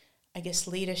 I guess,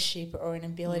 leadership or an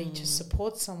ability to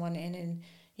support someone. And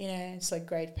you know, it's like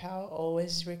great power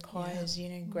always requires, you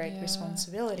know, great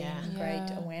responsibility and great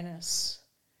awareness.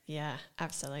 Yeah,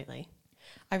 absolutely.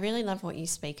 I really love what you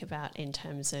speak about in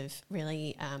terms of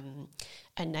really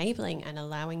enabling and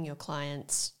allowing your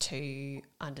clients to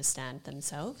understand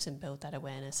themselves and build that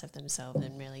awareness of themselves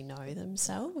and really know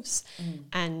themselves.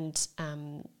 And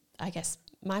I guess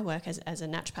my work as a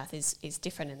naturopath is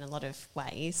different in a lot of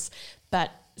ways,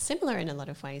 but similar in a lot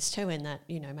of ways too, in that,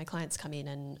 you know, my clients come in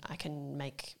and I can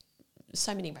make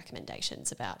so many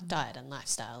recommendations about diet and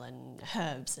lifestyle and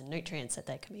herbs and nutrients that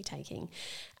they can be taking.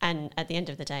 And at the end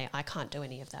of the day, I can't do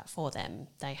any of that for them.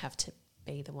 They have to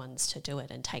be the ones to do it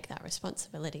and take that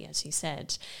responsibility, as you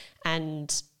said.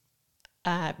 And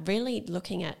really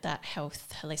looking at that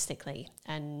health holistically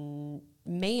and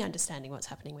me understanding what's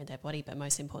happening with their body, but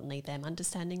most importantly, them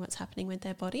understanding what's happening with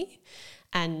their body.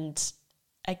 And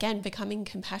again, becoming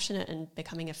compassionate and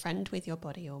becoming a friend with your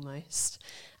body almost.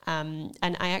 And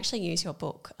I actually use your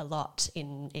book a lot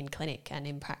in clinic and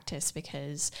in practice,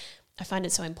 because I find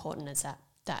it so important as that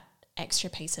extra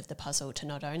piece of the puzzle to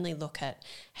not only look at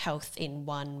health in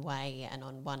one way and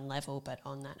on one level, but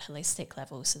on that holistic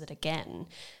level, so that again,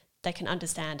 they can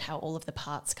understand how all of the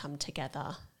parts come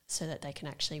together so that they can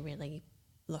actually really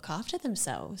look after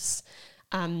themselves.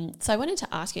 So I wanted to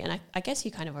ask you, and I guess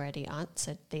you kind of already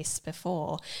answered this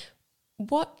before,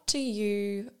 what do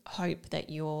you hope that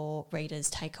your readers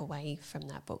take away from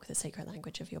that book, The Secret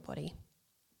Language of Your Body?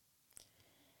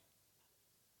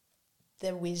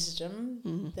 The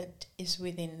wisdom that is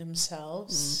within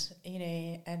themselves, you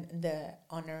know, and the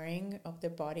honoring of the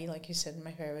body. Like you said,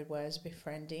 my favorite word is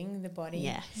befriending the body.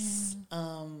 Yes.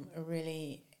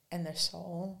 Really, and their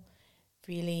soul,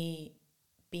 really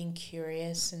being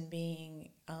curious and being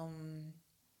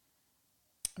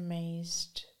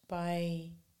amazed by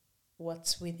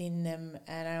what's within them.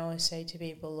 And I always say to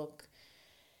people, look,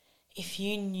 if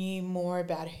you knew more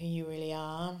about who you really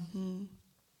are,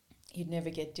 you'd never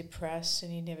get depressed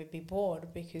and you'd never be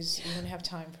bored, because you wouldn't have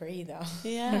time for either.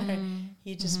 Yeah.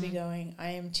 You'd just be going, I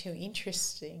am too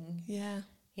interesting. Yeah.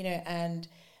 You know, and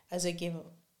as I give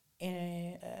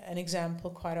an example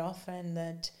quite often,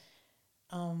 that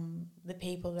the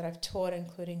people that I've taught,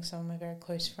 including some of my very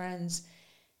close friends,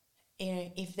 you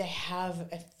know, if they have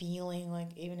a feeling,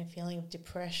 like even a feeling of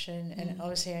depression, and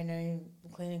obviously I know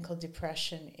clinical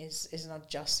depression is not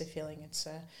just a feeling, it's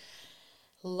a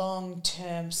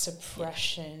long-term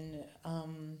suppression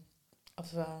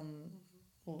of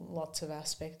lots of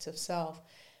aspects of self.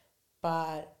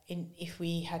 But if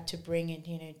we had to bring it,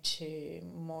 you know, to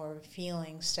more of a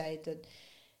feeling state, that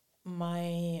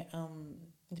my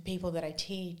the people that I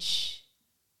teach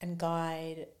and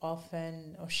guide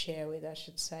often, or share with, I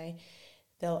should say,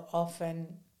 they'll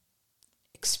often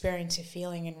experience a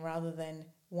feeling, and rather than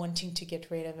wanting to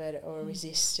get rid of it or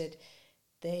resist it,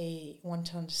 they want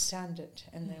to understand it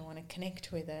and they want to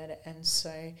connect with it. And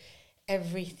so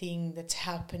everything that's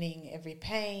happening, every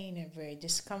pain, every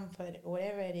discomfort,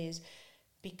 whatever it is,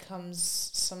 becomes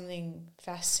something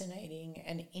fascinating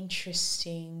and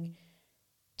interesting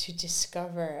to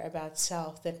discover about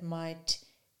self, that might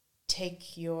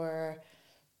take your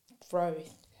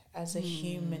growth as a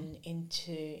human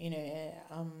into, you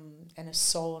know, and a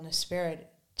soul and a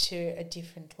spirit to a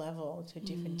different level, to a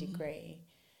different degree.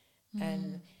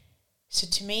 And so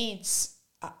to me,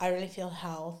 I really feel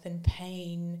health and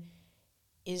pain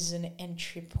is an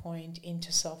entry point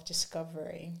into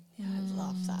self-discovery. Yeah, I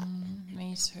love that.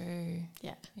 Me too.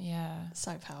 Yeah. Yeah.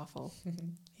 So powerful.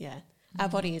 Yeah. Our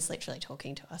body is literally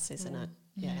talking to us, isn't it?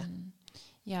 Yeah.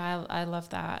 Yeah, I love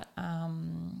that.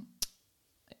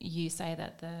 You say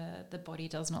that the body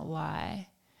does not lie.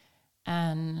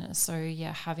 And so,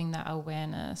 yeah, having that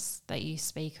awareness that you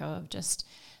speak of, just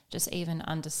even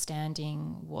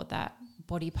understanding what that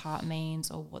body part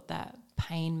means or what that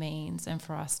pain means, and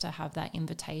for us to have that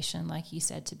invitation, like you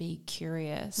said, to be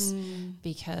curious,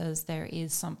 because there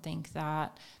is something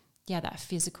that, that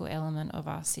physical element of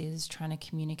us is trying to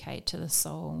communicate to the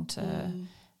soul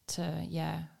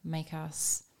to make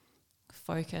us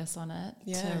focus on it,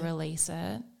 to release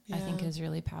it, I think is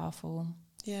really powerful.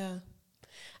 Yeah.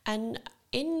 And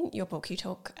in your book, you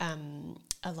talk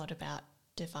a lot about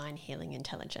divine healing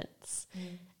intelligence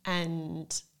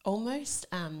and almost,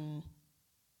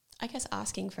 I guess,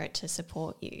 asking for it to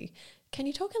support you. Can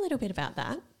you talk a little bit about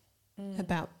that,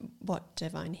 about what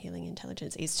divine healing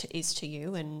intelligence is to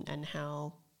you, and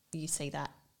how you see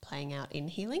that playing out in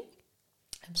healing?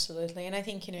 Absolutely. And I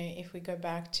think, you know, if we go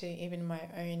back to even my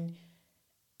own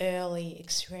early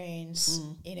experience,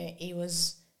 you know, it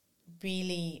was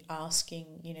really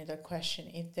asking, you know, the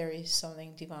question, if there is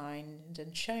something divine,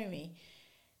 then show me.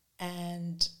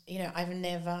 And, you know, I've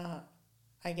never,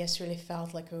 I guess, really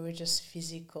felt like we were just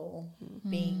physical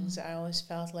beings. I always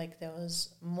felt like there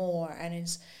was more. And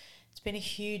it's been a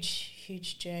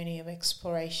huge journey of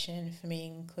exploration for me,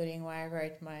 including why I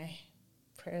wrote my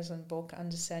present book,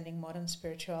 Understanding Modern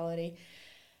Spirituality.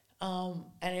 And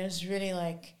it was really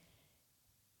like,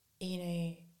 you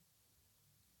know,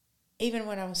 even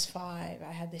when I was 5,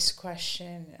 I had this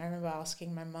question. I remember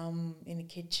asking my mum in the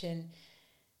kitchen,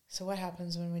 so what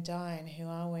happens when we die, and who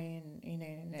are we, and, you know,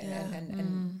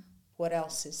 and what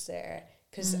else is there?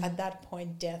 Because at that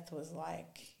point, death was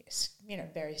like, you know,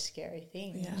 very scary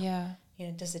thing. Yeah. You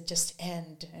know, does it just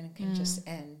end? And it can just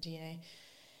end, you know.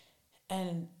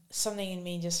 And something in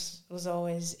me just was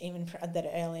always, even at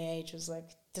that early age, was like,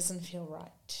 doesn't feel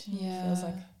right. Yeah. It feels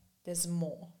like there's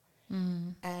more.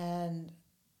 And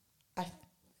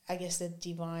I guess the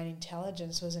divine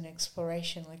intelligence was an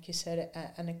exploration, like you said,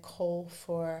 and a call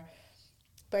for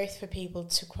both for people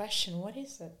to question, what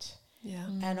is it? Yeah.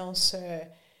 And also,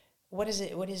 what is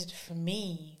it for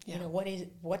me? Yeah. You know,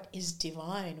 what is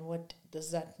divine? What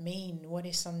does that mean? What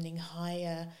is something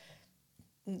higher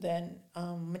than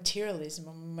materialism,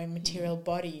 or my material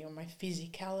body, or my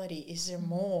physicality? Is there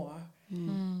more?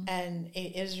 And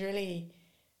it is really,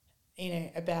 you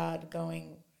know, about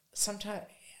going, sometimes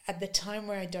at the time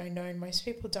where I don't know, and most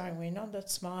people don't, we're not that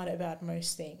smart about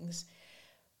most things.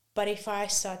 But if I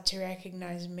start to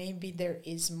recognize maybe there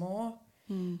is more,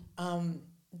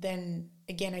 then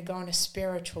again, I go on a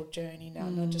spiritual journey now,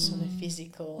 not just on a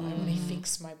physical. I want to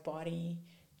fix my body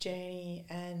journey.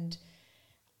 And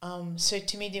so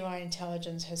to me, divine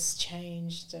intelligence has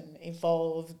changed and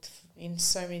evolved in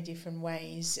so many different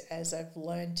ways as I've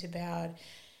learned about,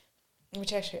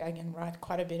 which actually I can write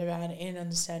quite a bit about in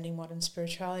Understanding Modern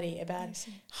Spirituality, about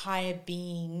higher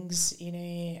beings, you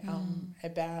know,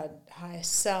 about higher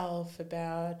self,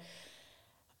 about,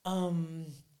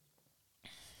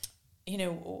 you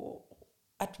know,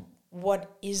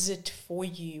 what is it for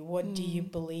you? What do you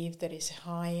believe that is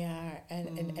higher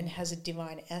and has a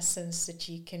divine essence that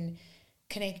you can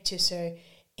connect to? So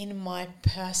in my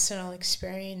personal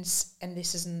experience, and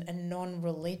this is a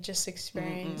non-religious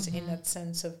experience in that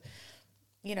sense of,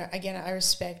 you know, again, I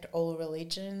respect all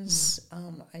religions.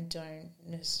 I don't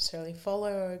necessarily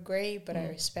follow or agree, but I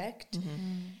respect.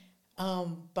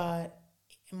 But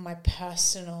in my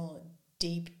personal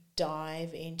deep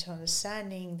dive into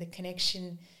understanding the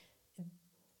connection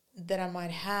that I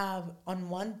might have on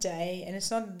one day, and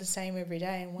it's not the same every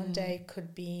day, and one day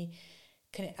could be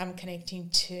I'm connecting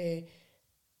to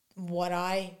what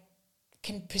I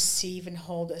can perceive and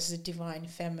hold as the divine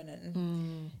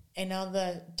feminine.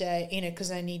 Another day, you know,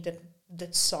 because I need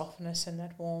that softness and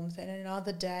that warmth. And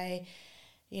another day,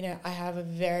 you know, I have a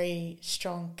very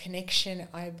strong connection,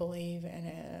 I believe, and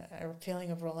a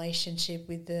feeling of relationship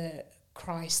with the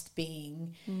Christ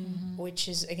being, which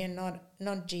is, again,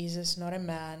 not Jesus, not a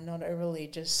man, not a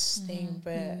religious thing,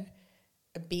 but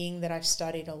a being that I've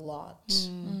studied a lot.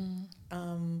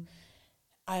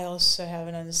 I also have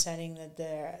an understanding that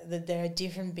there are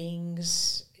different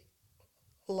beings,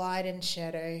 light and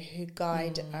shadow, who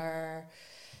guide our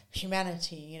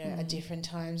humanity, you know, at different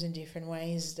times in different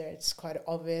ways. There, it's quite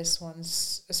obvious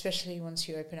once, especially once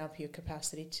you open up your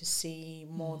capacity to see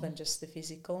more than just the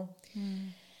physical.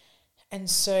 And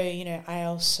so, you know, I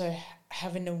also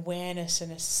have an awareness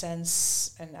and a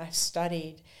sense, and I've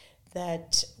studied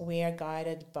that we are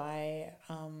guided by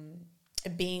a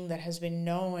being that has been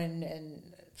known and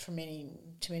to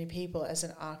many people as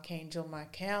an Archangel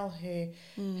Michael, who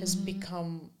has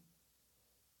become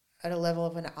at a level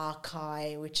of an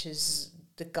archai, which is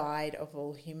the guide of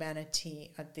all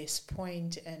humanity at this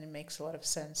point. And it makes a lot of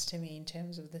sense to me in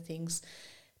terms of the things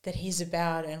that he's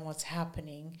about and what's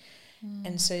happening.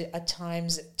 And so at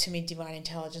times, to me, divine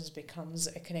intelligence becomes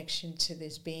a connection to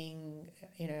this being,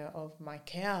 you know, of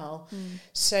Michael.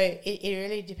 So it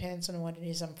really depends on what it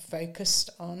is I'm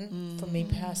focused on for me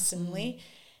personally.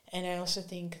 And I also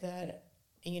think that,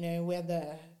 you know,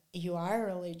 whether you are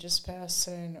a religious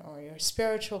person or you're a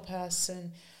spiritual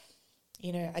person,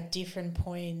 you know, at different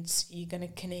points, you're going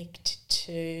to connect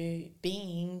to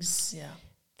beings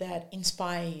that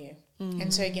inspire you.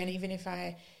 And so again, even if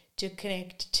I do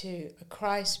connect to a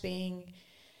Christ being,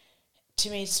 to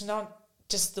me, it's not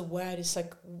just the word, it's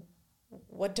like,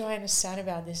 what do I understand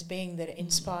about this being that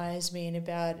inspires me, and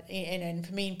about, and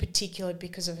for me in particular,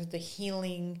 because of the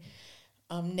healing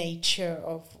nature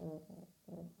of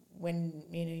when,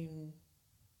 you know,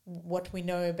 what we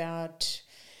know about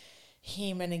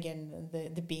him, and again,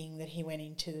 the being that he went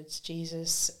into, that's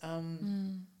Jesus,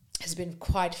 has been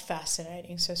quite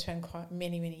fascinating. So I spent quite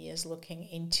many years looking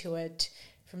into it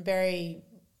from very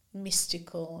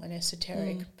mystical and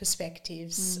esoteric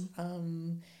perspectives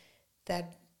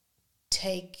that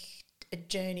take a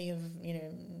journey of, you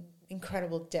know,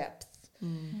 incredible depth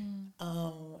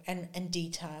and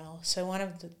detail. So one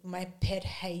of my pet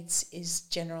hates is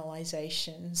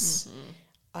generalizations.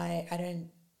 I don't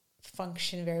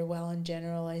function very well in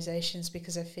generalizations,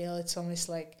 because I feel it's almost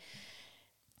like,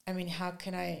 I mean, how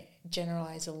can I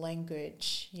generalize a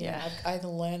language? You know, I either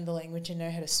learn the language and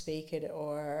know how to speak it,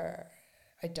 or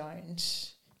I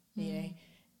don't, you know,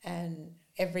 and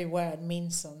every word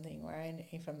means something, right?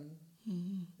 If I'm,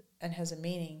 and has a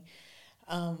meaning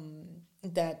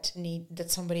that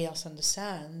somebody else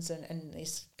understands and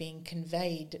is being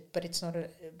conveyed, but it's not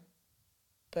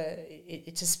but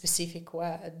it's a specific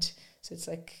word. So it's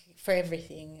like for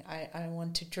everything. I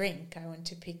want to drink. I want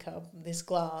to pick up this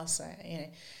glass.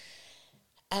 And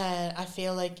I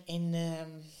feel like in the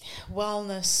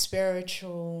wellness,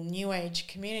 spiritual, new age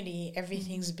community,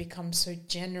 everything's become so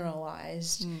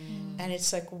generalized, and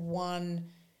it's like one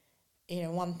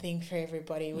thing for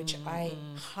everybody, which I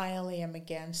highly am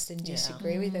against and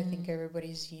disagree with. I think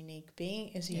everybody's unique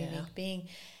being,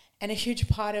 and a huge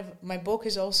part of my book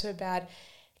is also about,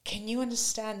 can you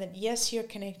understand that yes, you're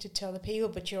connected to other people,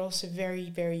 but you're also very,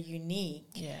 very unique.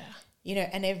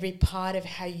 And every part of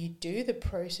how you do the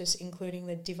process, including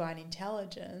the divine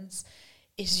intelligence,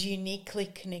 is uniquely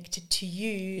connected to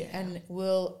you and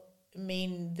will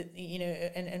mean that,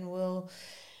 and will,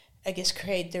 I guess,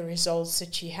 create the results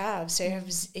that you have. So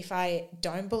if I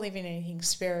don't believe in anything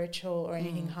spiritual or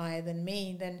anything higher than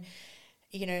me, then,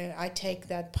 I take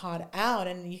that part out,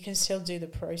 and you can still do the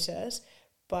process,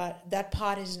 but that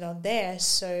part is not there.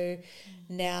 So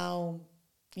now,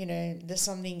 there's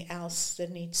something else that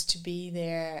needs to be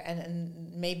there,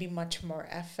 and maybe much more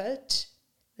effort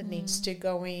that needs to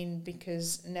go in,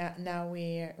 because now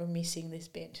we're missing this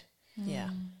bit.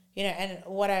 And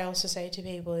what I also say to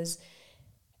people is,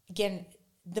 again,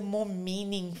 the more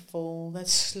meaningful, the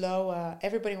slower.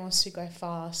 Everybody wants to go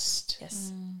fast.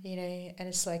 Yes. And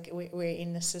it's like we're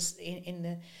in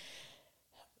the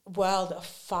world of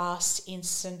fast,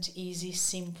 instant, easy,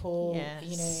 simple,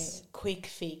 quick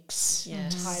fix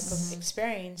type of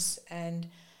experience. And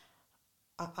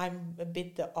I'm a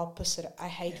bit the opposite. I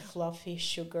hate fluffy,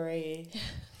 sugary,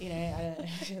 I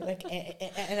don't like,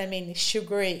 and I mean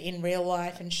sugary in real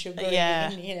life and sugary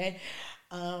in,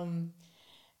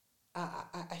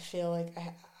 I feel like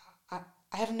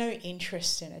I have no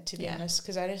interest in it, to be honest,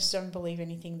 because I just don't believe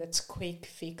anything that's quick,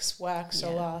 fix, works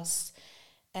or lasts.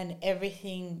 And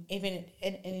everything, even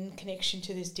in connection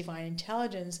to this divine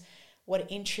intelligence, what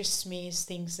interests me is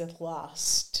things that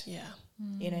last.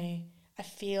 I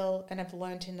feel, and I've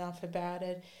learned enough about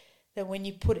it, that when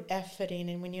you put effort in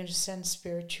and when you understand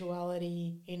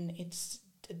spirituality in its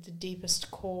the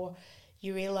deepest core,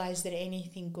 you realize that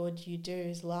anything good you do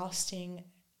is lasting,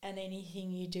 and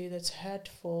anything you do that's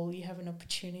hurtful, you have an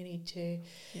opportunity to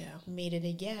meet it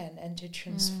again and to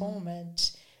transform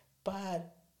it.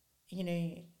 But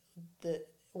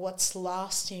what's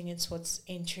lasting, it's what's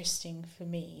interesting for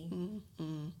me.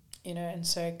 And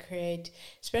so I create,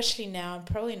 especially now,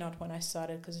 probably not when I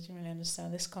started because I didn't really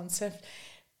understand this concept,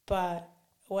 but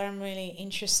what I'm really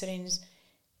interested in is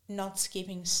not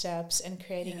skipping steps and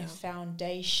creating a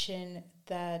foundation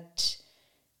that,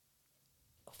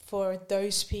 for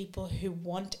those people who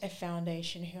want a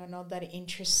foundation, who are not that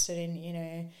interested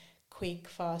in, quick,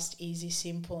 fast, easy,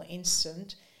 simple,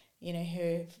 instant,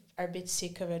 who are a bit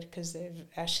sick of it because they've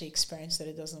actually experienced that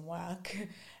it doesn't work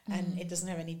and it doesn't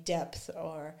have any depth,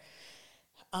 or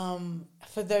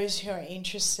for those who are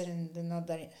interested in the not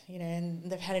that,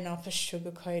 and they've had enough of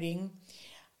sugarcoating,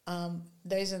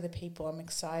 those are the people I'm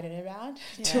excited about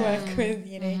to work with,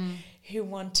 who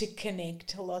want to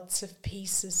connect lots of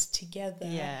pieces together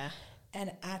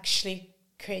and actually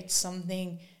create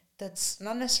something that's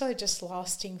not necessarily just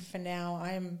lasting for now.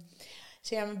 I'm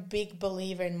a big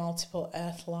believer in multiple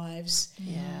earth lives.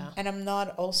 And I'm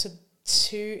not also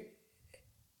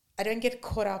I don't get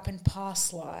caught up in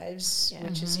past lives,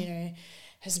 which is,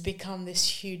 has become this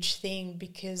huge thing,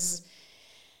 because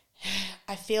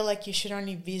I feel like you should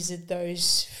only visit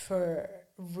those for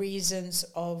reasons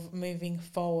of moving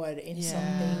forward in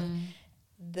something,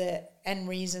 and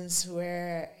reasons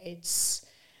where it's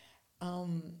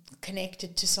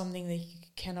connected to something that you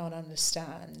cannot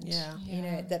understand.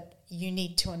 That you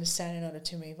need to understand in order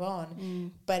to move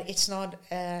on. But it's not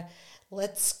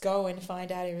let's go and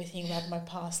find out everything about my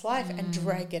past life and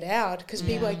drag it out, because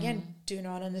people, again, do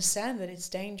not understand that it's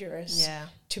dangerous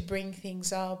to bring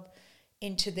things up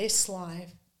into this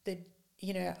life that,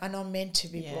 are not meant to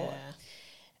be brought.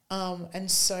 And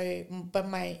so, but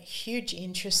my huge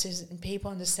interest is in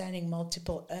people understanding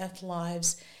multiple earth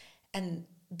lives, and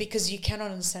because you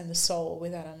cannot understand the soul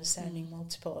without understanding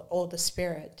multiple, or the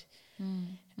spirit,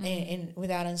 and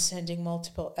without understanding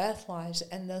multiple earth lives,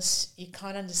 and thus you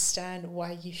can't understand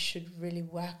why you should really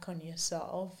work on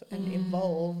yourself and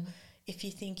evolve if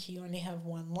you think you only have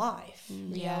one life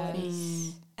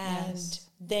reality. And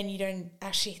then you don't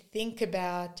actually think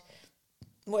about,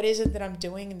 what is it that I'm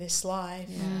doing in this life,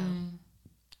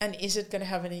 and is it going to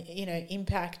have any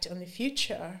impact on the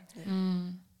future,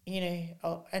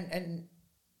 and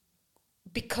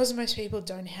because most people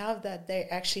don't have that, they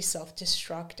actually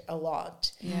self-destruct a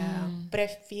lot. But I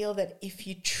feel that if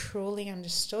you truly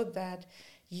understood that,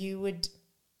 you would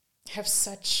have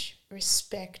such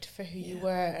respect for who you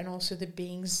were, and also the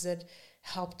beings that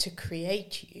helped to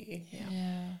create you.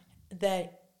 Yeah.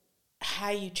 That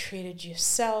how you treated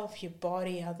yourself, your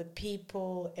body, other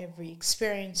people, every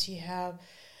experience you have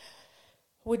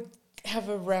would have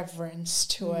a reverence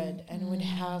to it, and would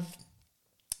have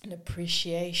an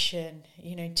appreciation,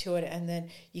 to it, and then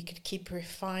you could keep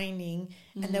refining,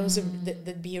 and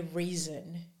there'd be a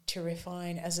reason to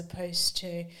refine, as opposed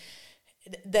to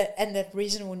that, and that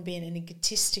reason wouldn't be an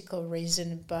egotistical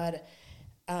reason, but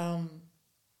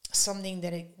something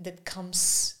that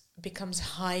becomes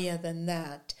higher than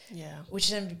that, which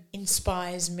then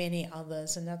inspires many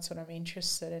others, and that's what I'm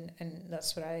interested in, and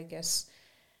that's what I guess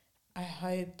I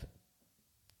hope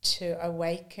to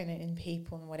awaken in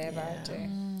people in whatever I do.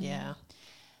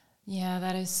 Yeah,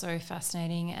 that is so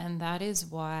fascinating, and that is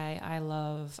why I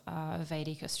love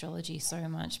Vedic astrology so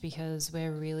much, because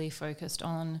we're really focused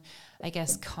on, I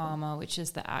guess, karma, which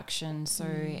is the action. So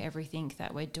everything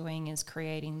that we're doing is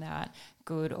creating that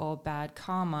good or bad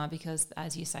karma, because,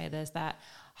 as you say, there's that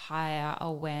higher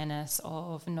awareness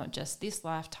of not just this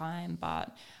lifetime,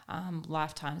 but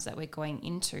lifetimes that we're going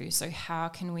into. So how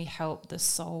can we help the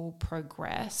soul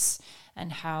progress,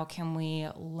 and how can we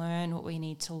learn what we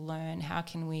need to learn? How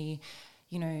can we,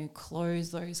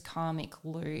 close those karmic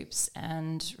loops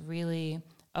and really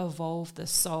evolve the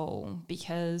soul?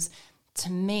 Because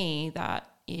to me, that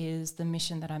is the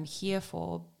mission that I'm here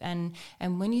for. And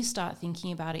when you start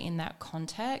thinking about it in that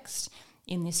context,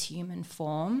 in this human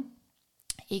form,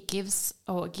 it gives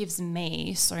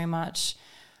me so much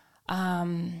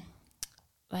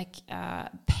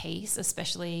peace,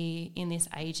 especially in this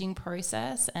aging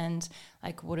process, and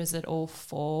like, what is it all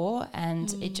for?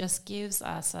 And it just gives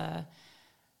us a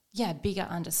bigger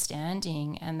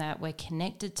understanding, and that we're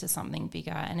connected to something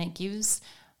bigger, and it gives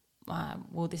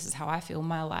this is how I feel,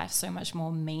 my life so much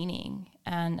more meaning.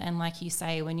 And like you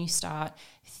say, when you start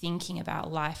thinking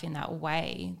about life in that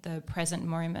way, the present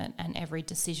moment and every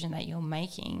decision that you're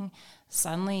making,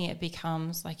 suddenly it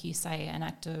becomes, like you say, an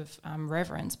act of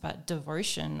reverence, but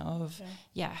devotion of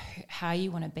how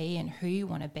you want to be and who you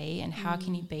want to be, and how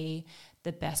can you be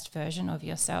the best version of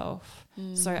yourself.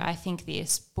 So I think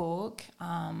this book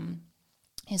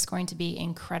is going to be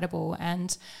incredible,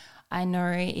 and I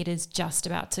know it is just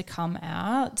about to come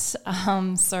out.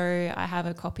 So I have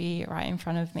a copy right in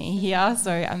front of me here.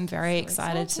 So I'm very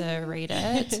excited to read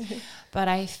it. But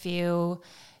I feel,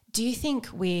 do you think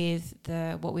with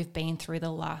what we've been through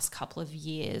the last couple of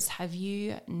years, have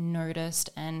you noticed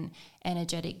an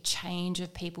energetic change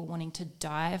of people wanting to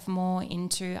dive more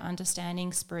into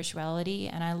understanding spirituality?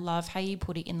 And I love how you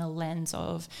put it in the lens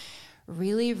of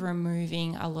really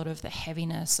removing a lot of the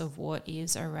heaviness of what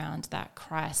is around that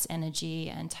Christ energy,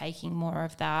 and taking more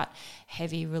of that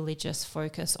heavy religious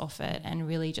focus off it, and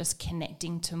really just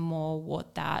connecting to more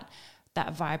what that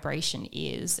vibration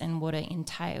is and what it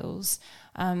entails.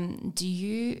 Do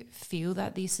you feel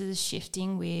that this is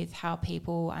shifting with how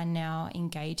people are now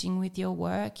engaging with your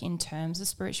work in terms of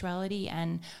spirituality,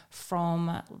 and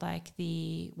from like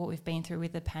what we've been through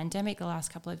with the pandemic the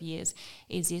last couple of years,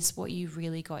 is this what you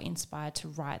really got inspired to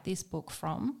write this book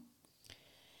from?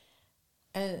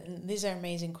 These are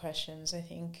amazing questions, I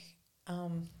think.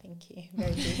 Thank you.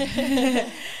 Very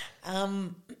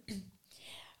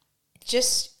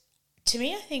good. To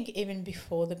me, I think even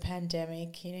before the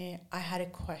pandemic, I had a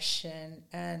question,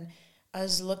 and I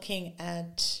was looking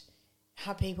at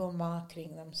how people are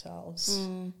marketing themselves,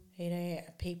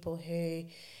 people who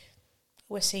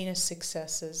were seen as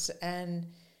successes,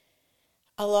 and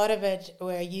a lot of it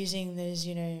were using these,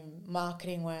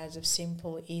 marketing words of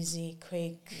simple, easy,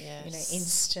 quick,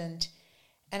 instant.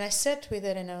 And I sat with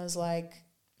it, and I was like,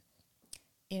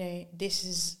 this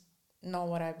is not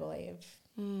what I believe.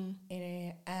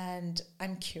 And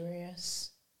I'm curious,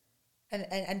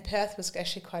 and Perth was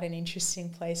actually quite an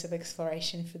interesting place of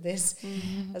exploration for this.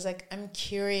 I was like, I'm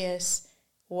curious,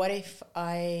 what if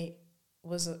I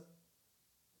was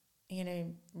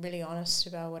really honest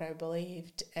about what I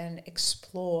believed and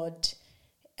explored,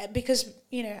 because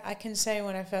I can say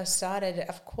when I first started,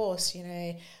 of course,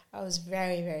 I was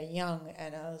very, very young,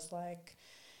 and I was like,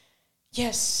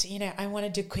 yes, I want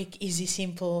to do quick, easy,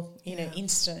 simple,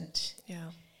 instant.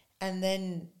 Yeah. And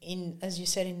then as you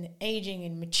said, in aging,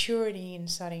 in maturity, in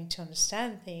starting to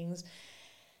understand things,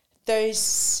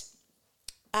 those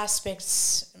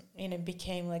aspects,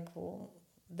 became like, well,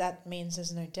 that means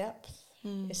there's no depth,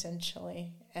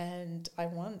 essentially. And I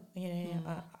want,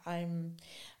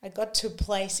 I got to a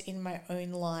place in my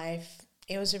own life.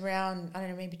 It was around, I don't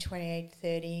know, maybe 28,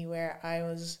 30, where I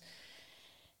was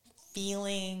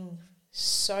feeling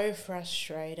so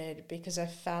frustrated, because I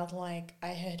felt like I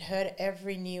had heard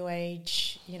every new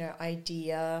age,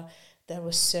 idea that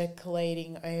was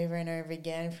circulating over and over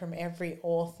again from every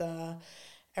author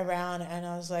around, and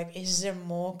I was like, is there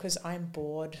more? Because I'm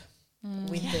bored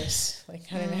with this. Like,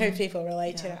 I don't know if people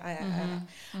relate to it.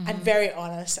 I'm very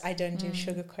honest. I don't do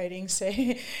sugarcoating. So,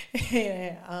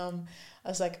 I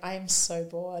was like, I'm so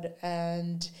bored.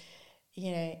 And,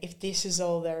 if this is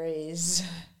all there is,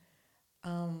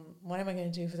 what am I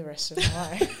going to do for the rest of my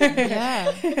life?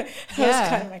 That was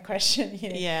kind of my question.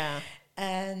 Yeah.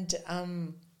 And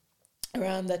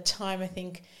around that time, I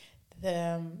think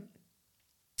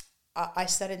I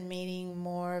started meeting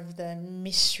more of the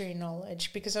mystery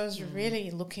knowledge because I was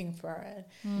really looking for it.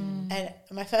 And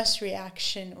my first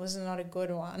reaction was not a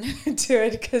good one to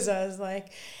it, because I was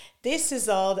like, this is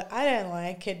old, I don't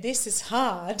like it, this is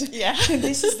hard. Yeah.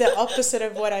 This is the opposite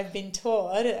of what I've been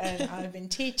taught and I've been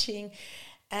teaching.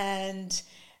 And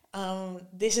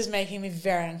this is making me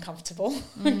very uncomfortable.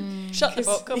 Shut the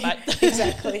book, go back.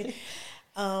 Exactly.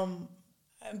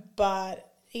 But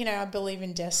I believe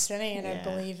in destiny, and I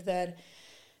believe that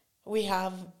we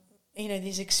have,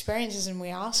 these experiences, and we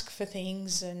ask for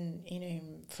things and,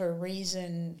 for a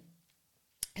reason.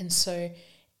 And so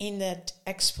in that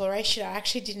exploration, I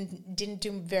actually didn't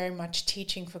do very much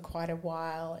teaching for quite a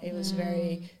while. It was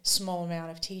very small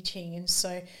amount of teaching. And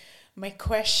so my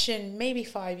question maybe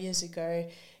 5 years ago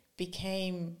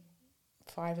became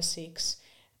 5 or 6.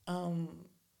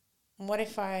 What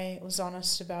if I was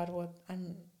honest about what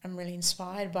I'm really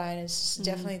inspired by, and it's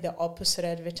definitely the opposite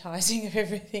advertising of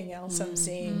everything else I'm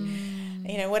seeing.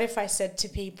 What if I said to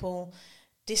people,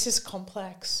 this is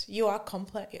complex. You are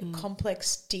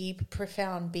complex, deep,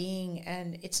 profound being,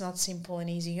 and it's not simple and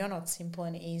easy. You're not simple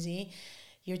and easy.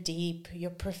 You're deep, you're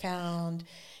profound,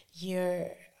 you're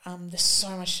there's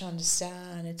so much to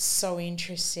understand. It's so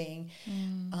interesting.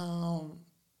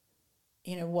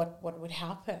 What would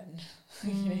happen?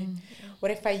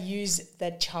 What if I use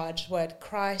that charged word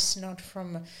Christ, not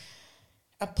from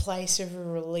a place of a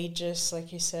religious,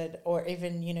 like you said, or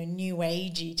even, new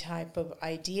agey type of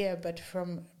idea, but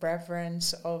from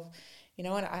reverence of,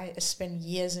 I spent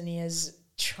years and years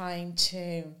trying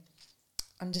to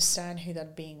understand who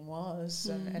that being was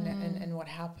and what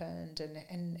happened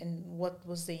and what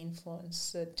was the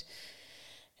influence that,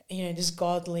 this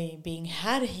godly being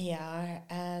had here.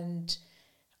 And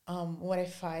what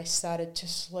if I started to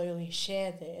slowly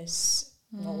share this?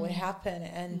 What would happen?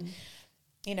 And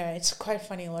it's quite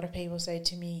funny. A lot of people say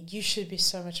to me, you should be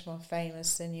so much more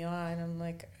famous than you are. And I'm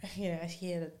like, I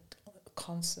hear that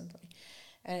constantly.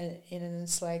 And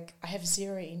it's like, I have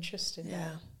zero interest in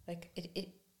that. Like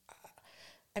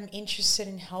I'm interested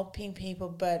in helping people,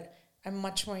 but I'm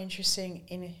much more interested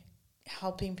in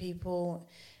helping people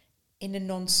in a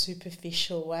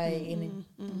non-superficial way. In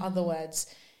other words,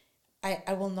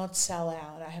 I will not sell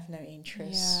out. I have no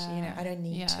interest. I don't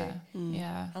need to.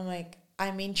 I'm like,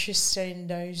 I'm interested in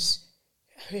those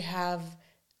who have,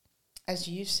 as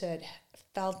you said,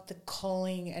 felt the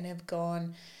calling and have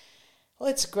gone, well,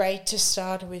 it's great to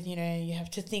start with, you have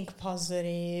to think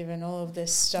positive and all of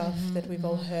this stuff that we've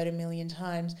all heard a million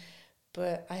times.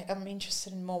 But I'm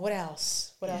interested in more. What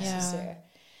else? What else is there?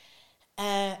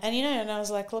 And I was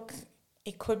like, look,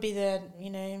 it could be that,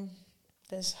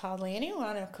 there's hardly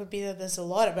anyone. It could be that there's a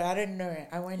lot, but I don't know.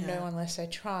 I won't know unless I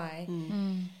try.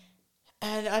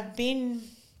 And I've been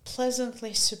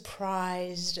pleasantly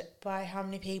surprised by how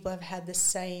many people have had the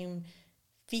same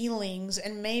feelings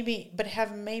and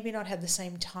have maybe not had the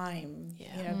same time.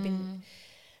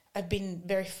 I've been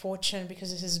very fortunate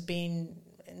because this has been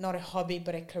not a hobby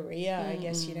but a career, I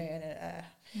guess, and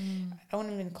I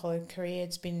wouldn't even call it a career.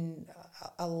 It's been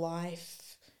a life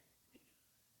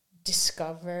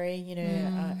discovery,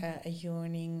 a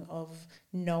yearning of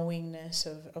knowingness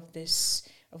of this,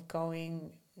 of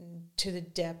going to the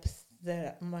depth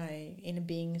that my inner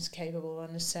being is capable of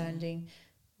understanding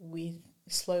with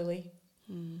slowly.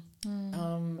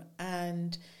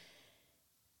 And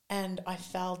I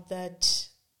felt that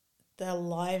the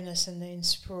aliveness and the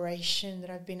inspiration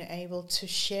that I've been able to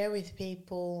share with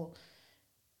people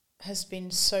has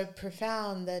been so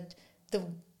profound that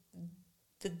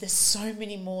there's so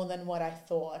many more than what I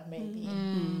thought maybe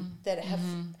that have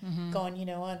gone,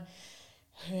 what,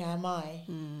 who am I?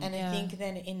 And I think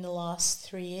then in the last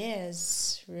 3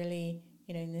 years, really,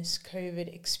 in this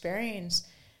COVID experience,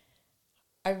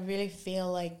 I really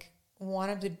feel like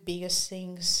one of the biggest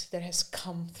things that has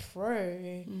come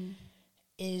through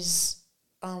is,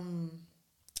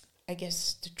 I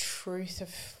guess, the truth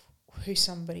of who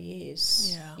somebody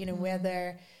is.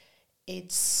 Whether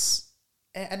it's,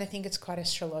 and I think it's quite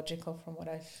astrological from what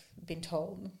I've been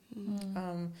told,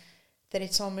 that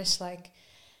it's almost like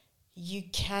you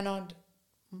cannot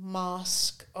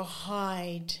mask or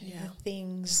hide the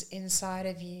things inside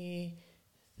of you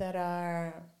that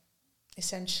are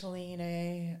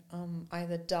essentially,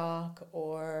 either dark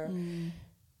or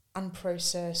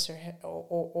unprocessed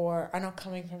or are not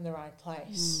coming from the right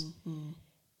place.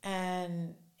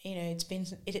 And,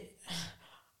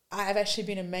 I've actually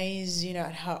been amazed,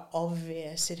 at how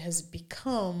obvious it has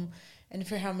become and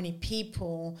for how many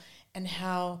people and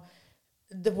how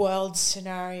the world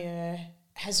scenario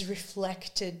has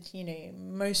reflected,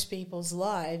 most people's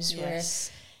lives where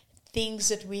things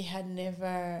that we had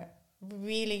never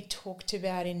really talked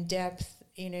about in depth,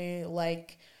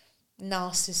 like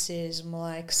narcissism,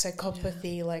 like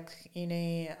psychopathy, like,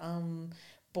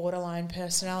 borderline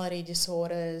personality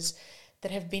disorders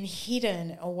that have been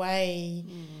hidden away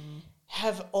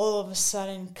have all of a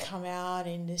sudden come out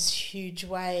in this huge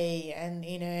way, and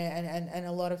and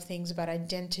a lot of things about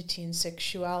identity and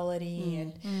sexuality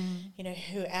and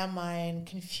who am I, and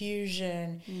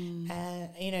confusion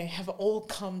have all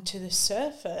come to the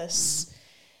surface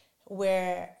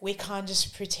where we can't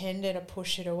just pretend it or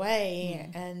push it away.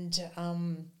 And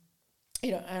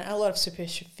a lot of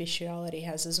superficiality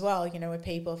has as well, where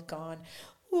people have gone,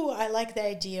 ooh, I like the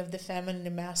idea of the feminine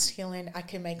and masculine. I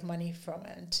can make money from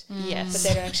it. Yes. But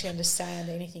they don't actually understand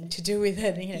anything to do with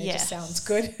it. It just sounds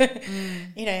good.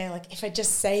 Like if I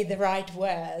just say the right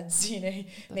words,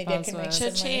 maybe I can make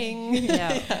some money.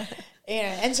 Yeah.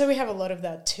 And so we have a lot of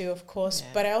that too, of course. Yeah.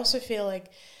 But I also feel like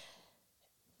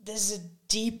there's a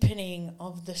deepening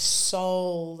of the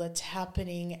soul that's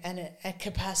happening, and a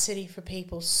capacity for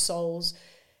people's souls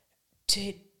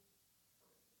to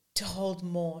hold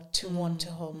more, to want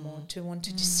to hold more, to want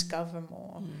to discover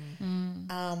more,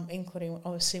 including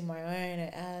obviously my own.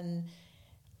 And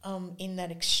in that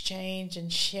exchange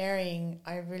and sharing,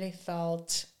 I really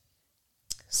felt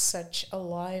such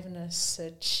aliveness,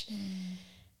 such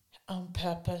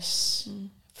purpose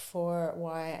for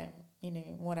why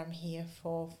what I'm here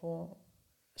for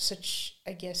such,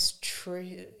 I guess,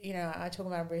 true, I talk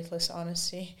about ruthless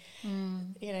honesty,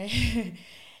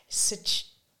 such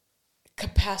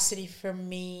capacity for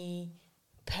me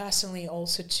personally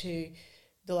also to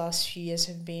the last few years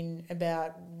have been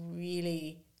about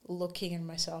really looking at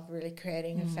myself, really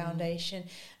creating a foundation,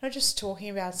 not just talking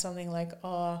about something like,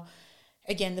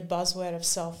 again, the buzzword of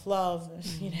self-love.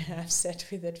 I've sat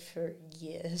with it for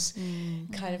years,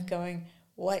 kind of going,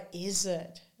 what is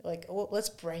it? Like, let's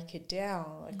break it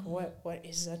down. Like, what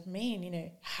does that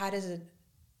mean? How does it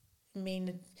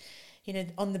mean,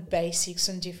 on the basics,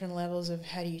 on different levels of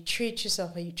how do you treat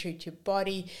yourself, how you treat your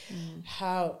body,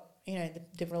 how,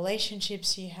 the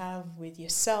relationships you have with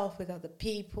yourself, with other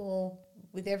people,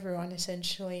 with everyone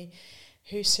essentially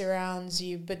who surrounds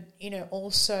you. But,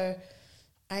 also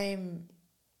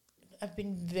I've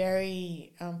been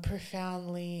very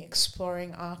profoundly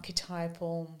exploring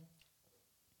archetypal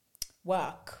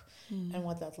work and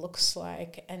what that looks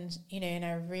like. And, and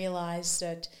I realized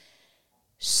that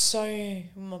so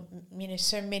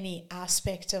many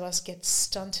aspects of us get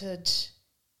stunted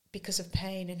because of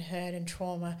pain and hurt and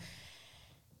trauma.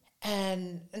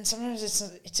 And sometimes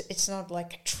it's not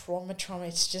like trauma,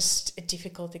 it's just a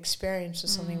difficult experience or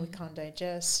something we can't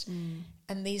digest.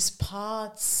 And these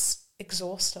parts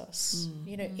exhaust us,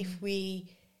 if we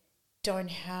don't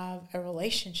have a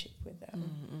relationship with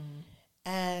them.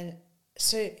 And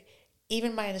so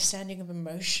even my understanding of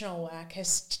emotional work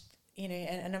has,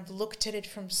 and I've looked at it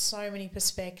from so many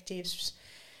perspectives,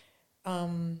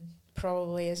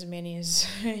 probably as many as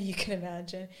you can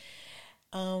imagine.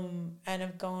 And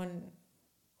I've gone,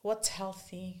 what's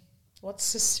healthy, what's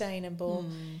sustainable,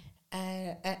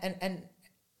 and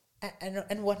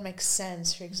what makes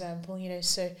sense, for example,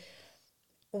 so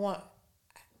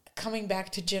coming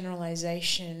back to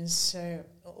generalizations, so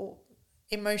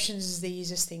emotions is the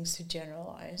easiest things to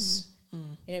generalize,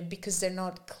 because they're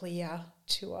not clear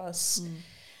to us.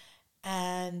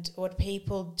 And what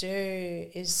people do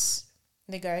is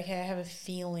they go, okay, I have a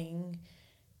feeling,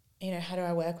 how do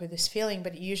I work with this feeling?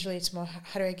 But usually it's more,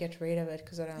 how do I get rid of it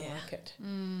because I don't like it?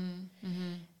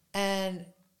 And,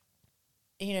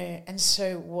 and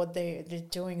so what they're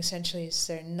doing essentially is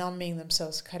they're numbing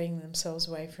themselves, cutting themselves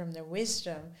away from their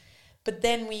wisdom. But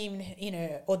then we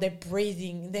even, or they're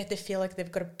breathing, they feel like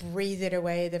they've got to breathe it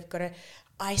away, they've got to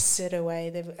ice it away,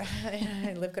 they've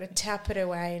got to tap it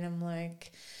away. And I'm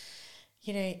like,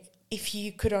 if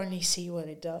you could only see what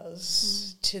it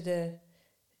does to the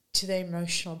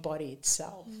emotional body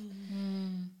itself.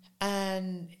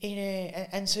 And,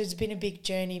 and so it's been a big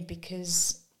journey,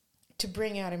 because to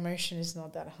bring out emotion is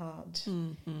not that hard.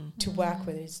 To work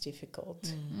with it is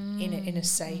difficult in a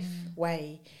safe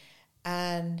way.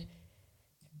 And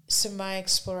so my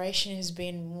exploration has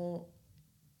been more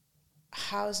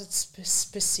how is it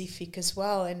specific as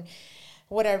well? And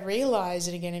what I realized,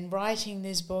 and again, in writing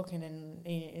this book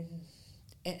and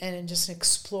just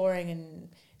exploring and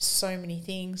so many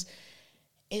things,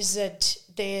 is that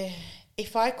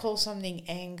if I call something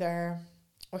anger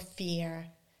or fear,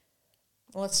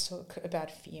 let's talk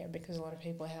about fear because a lot of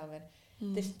people have it.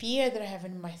 The fear that I have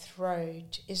in my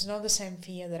throat is not the same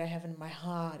fear that I have in my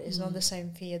heart. It's not the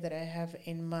same fear that I have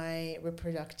in my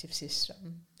reproductive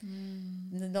system.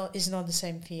 It's not the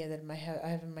same fear that I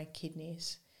have in my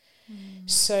kidneys.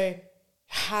 So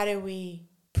how do we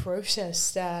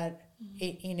process that,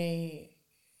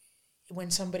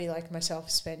 when somebody like myself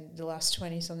spent the last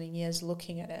 20-something years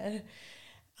looking at it,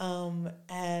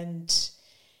 and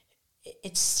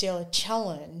it's still a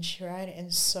challenge, right?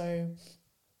 And so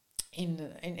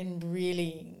in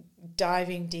really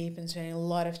diving deep and spending a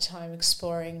lot of time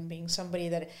exploring and being somebody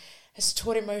that has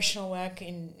taught emotional work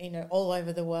in all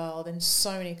over the world in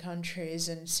so many countries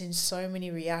and seen so many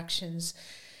reactions,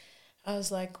 I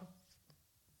was like,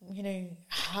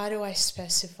 how do I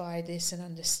specify this and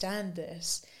understand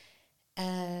this?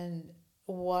 And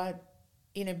what,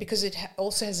 because it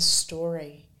also has a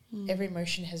story. Every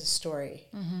emotion has a story,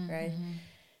 right?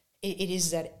 It is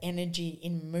that energy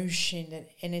in motion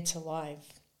and it's alive.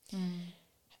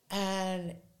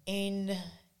 And in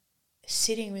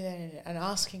sitting with it and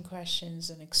asking questions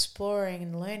and exploring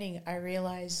and learning, I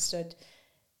realized that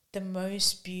the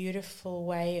most beautiful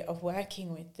way of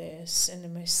working with this and the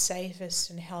most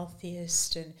safest and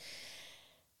healthiest and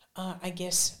I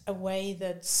guess a way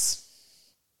that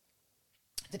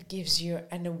gives you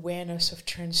an awareness of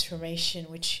transformation,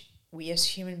 which we as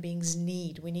human beings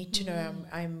need. We need to know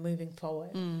I'm moving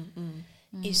forward.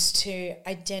 Is to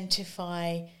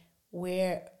identify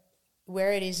where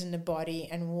it is in the body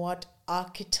and what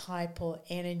archetypal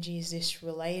energy is this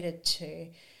related to.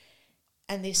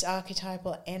 And this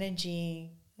archetypal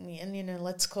energy, and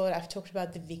let's call it, I've talked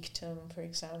about the victim, for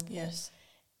example. Yes.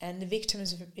 And the victim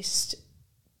is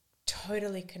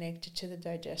totally connected to the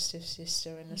digestive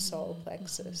system and the solar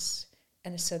plexus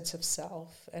and a sense of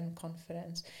self and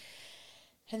confidence.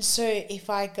 And so if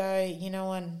I go,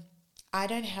 and I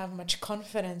don't have much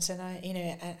confidence and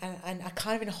I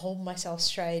can't even hold myself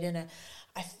straight and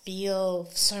I feel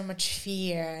so much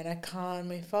fear and I can't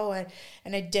move forward,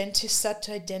 and start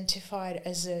to identify it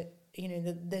as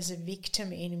there's a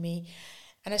victim in me.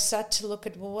 And I start to look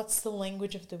at, what's the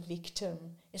language of the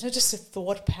victim? It's not just a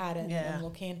thought pattern that I'm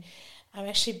looking. I'm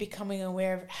actually becoming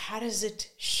aware of how does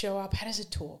it show up? How does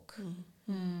it talk?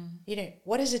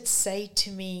 What does it say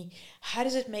to me? How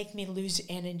does it make me lose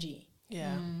energy?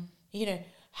 Yeah.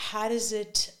 How does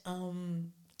it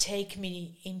take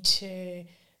me into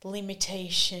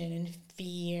limitation and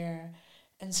fear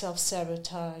and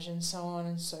self-sabotage and so on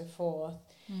and so forth?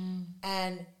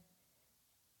 And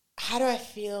how do I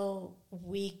feel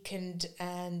weakened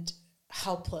and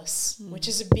helpless, which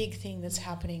is a big thing that's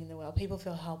happening in the world. People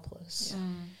feel helpless.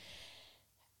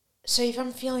 So if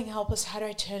I'm feeling helpless, how do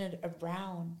I turn it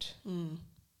around?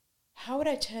 How would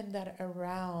I turn that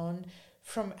around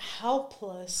from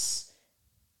helpless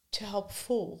to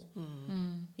helpful?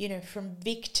 From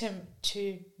victim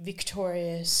to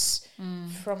victorious,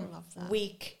 from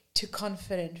weak to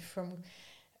confident, from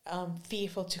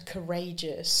fearful to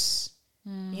courageous,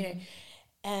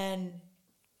 and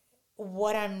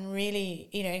what I'm really,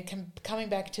 coming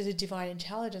back to the divine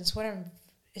intelligence, what I'm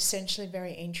essentially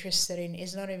very interested in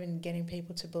is not even getting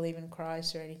people to believe in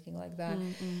Christ or anything like that,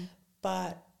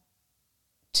 but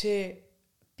to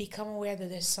become aware that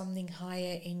there's something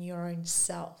higher in your own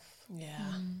self.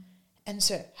 Yeah. And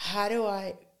so how do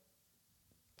I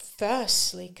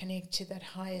firstly connect to that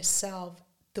higher self,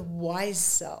 the wise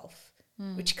self,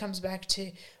 which comes back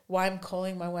to why I'm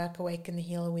calling my work Awaken the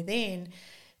Healer Within,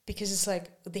 because it's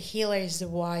like the healer is the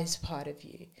wise part of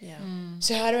you. Yeah.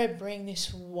 So how do I bring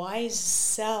this wise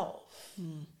self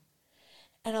and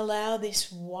allow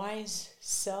this wise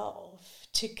self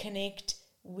to connect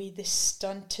with the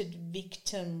stunted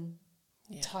victim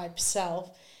type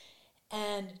self,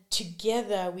 and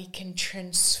together we can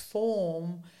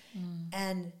transform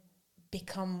and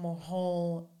become more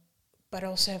whole, but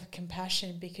also have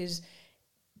compassion, because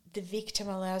the victim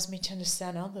allows me to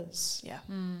understand others. Yeah.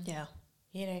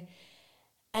 Yeah.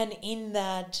 And in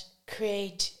that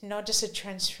create not just a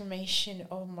transformation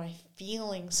of my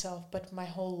feeling self, but my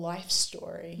whole life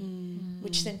story,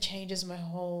 which then changes my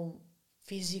whole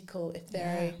physical,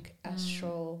 etheric,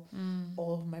 astral,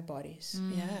 all of my bodies.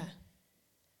 Yeah.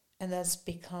 And that's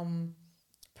become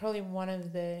probably one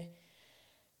of the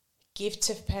gifts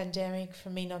of pandemic for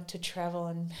me, not to travel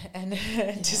and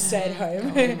to stay at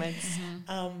home.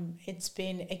 It's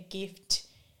been a gift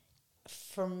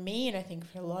for me, and I think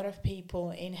for a lot of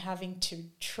people, in having to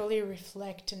truly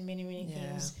reflect on many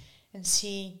things and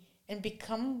see and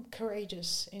become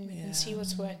courageous and see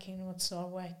what's working and what's not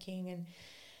working. And,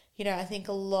 you know, I think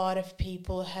a lot of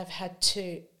people have had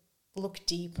to look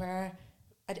deeper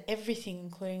at everything,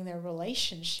 including their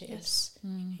relationships,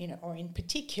 you know, or in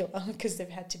particular, because they've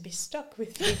had to be stuck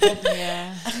with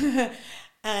people.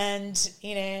 And,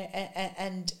 you know,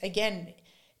 and again,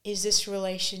 is this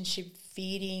relationship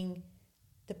feeding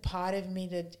the part of me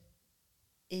that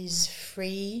is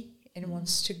free and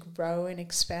wants to grow and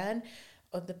expand,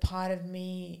 or the part of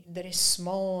me that is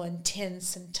small and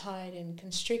tense and tight and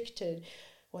constricted?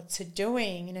 What's it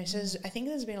doing? You know, so I think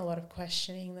there's been a lot of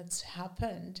questioning that's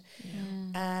happened.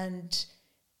 And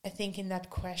I think in that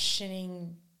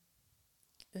questioning,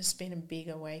 there's been a big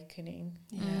awakening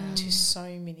to so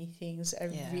many things. I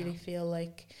really feel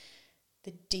like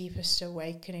the deepest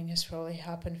awakening has probably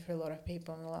happened for a lot of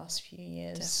people in the last few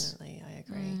years. Definitely, I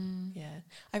agree. Yeah.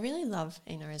 I really love,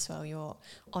 Ina, as well, your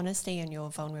honesty and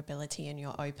your vulnerability and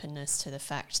your openness to the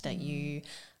fact that you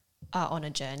are on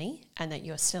a journey and that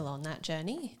you're still on that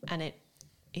journey, and it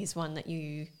is one that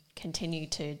you continue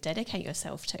to dedicate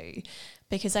yourself to.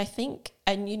 Because I think,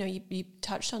 and you know, you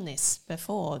touched on this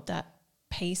before, that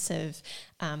piece of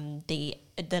the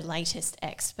latest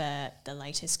expert, the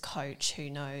latest coach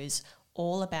who knows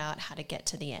all about how to get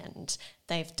to the end.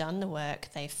 They've done the work,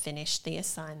 they've finished the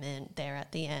assignment, they're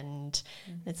at the end.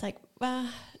 It's like, well,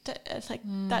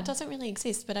 that doesn't really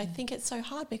exist. But I think it's so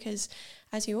hard because,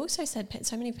 as you also said,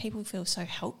 so many people feel so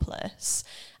helpless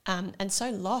and so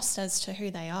lost as to who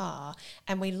they are.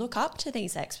 And we look up to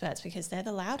these experts because they're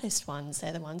the loudest ones.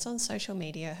 They're the ones on social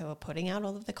media who are putting out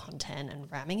all of the content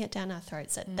and ramming it down our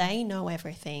throats that they know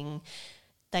everything.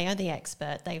 They are the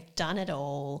expert. They've done it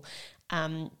all.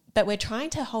 But we're trying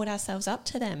to hold ourselves up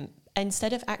to them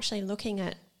instead of actually looking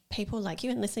at people like you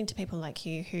and listening to people like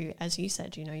you who, as you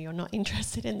said, you know, you're not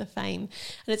interested in the fame.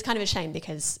 And it's kind of a shame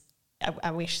because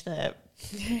I wish that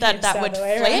would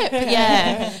flip.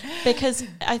 Yeah, because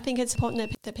I think it's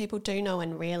important that people do know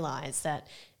and realise that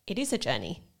it is a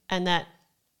journey and that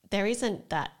there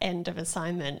isn't that end of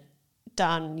assignment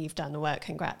done, you've done the work,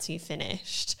 congrats, you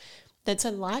finished. That's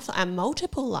a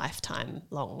multiple lifetime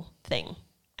long thing.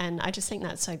 And I just think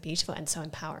that's so beautiful and so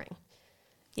empowering.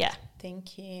 Yeah.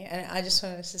 Thank you. And I just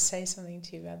wanted to say something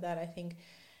to you about that. I think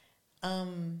for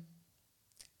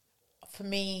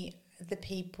me, the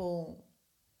people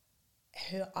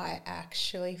who I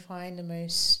actually find the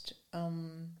most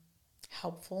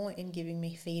helpful in giving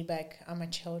me feedback are my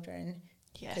children.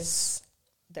 Yes. Because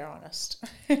they're honest.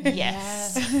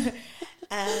 Yes.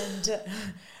 And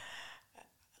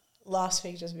last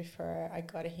week, just before I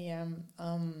got here,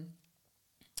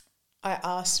 I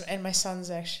asked, and my son's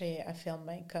actually a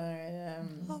filmmaker.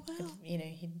 Oh, wow. You know,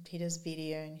 he does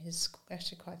video and he's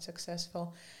actually quite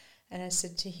successful. And I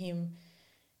said to him,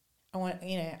 I want,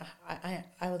 you know,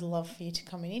 I would love for you to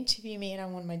come and interview me, and I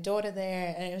want my daughter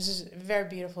there. And it was just a very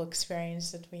beautiful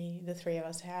experience that the three of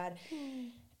us had.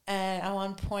 And at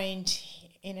one point,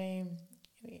 you know,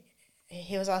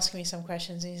 he was asking me some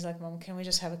questions and he's like, Mom, can we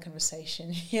just have a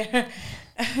conversation? Yeah.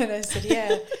 And I said,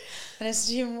 yeah. And I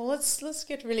said to him, well, let's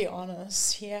get really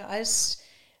honest here.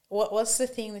 What's the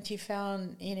thing that you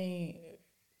found, you know,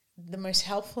 the most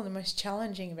helpful, the most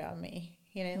challenging about me?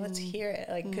 You know, let's hear it.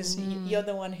 Like, because you're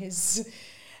the one who's,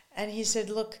 and he said,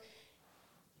 look,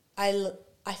 I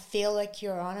feel like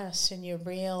you're honest and you're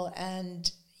real, and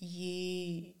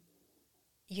you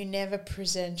never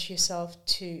present yourself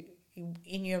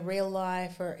in your real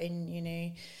life or in, you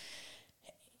know,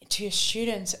 to your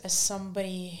students as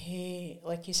somebody who,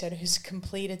 like you said, who's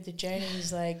completed the journey.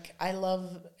 Is like, I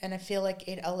love, and I feel like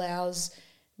it allows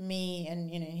me,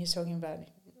 and, you know, he's talking about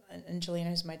Angelina,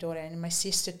 who's my daughter, and my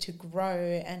sister, to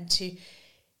grow and to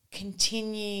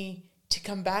continue to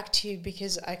come back to you,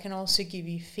 because I can also give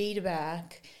you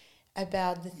feedback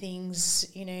about the things,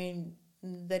 you know,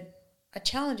 that are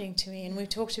challenging to me. And we've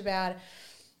talked about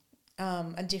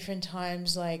at different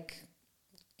times, like,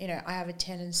 you know, I have a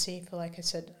tendency for, like I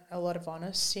said, a lot of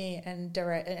honesty and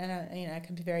direct, and you know, I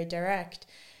can be very direct.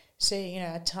 So, you know,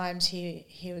 at times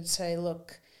he would say,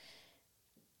 look,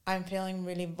 I'm feeling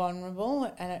really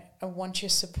vulnerable and I want your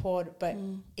support, but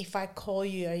if I call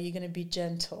you, are you going to be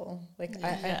gentle? Like,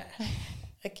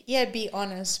 be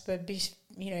honest, but be,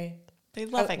 you know, be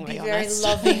lovingly be very honest.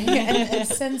 loving and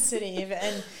sensitive,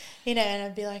 and, you know, and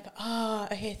I'd be like, oh,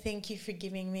 okay, thank you for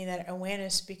giving me that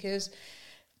awareness, because,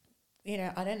 you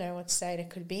know, I don't know what state it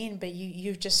could be in, but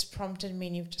you've just prompted me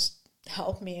and you've just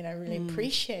helped me, and I really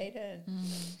appreciate it.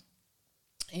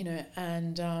 You know,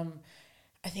 and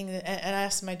I think that, and I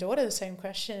asked my daughter the same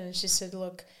question, and she said,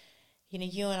 look,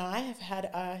 you and I have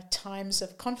had times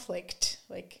of conflict,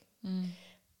 like,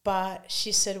 but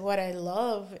she said, what I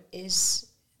love is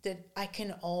that I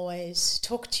can always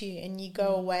talk to you, and you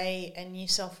go away and you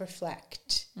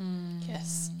self-reflect.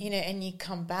 Yes. And you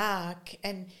come back.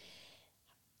 And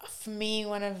for me,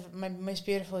 one of my most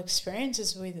beautiful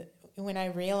experiences when I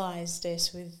realized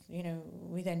this with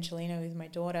Angelina, with my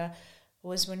daughter,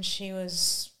 was when she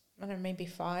was, I don't know, maybe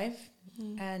 5,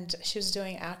 and she was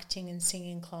doing acting and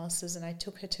singing classes, and I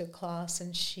took her to a class,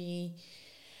 and she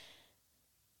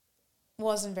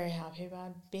wasn't very happy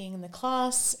about being in the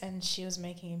class, and she was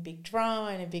making a big drama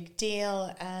and a big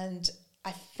deal, and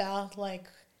I felt like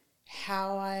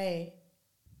how I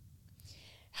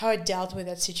dealt with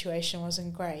that situation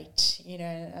wasn't great.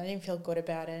 I didn't feel good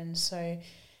about it. And so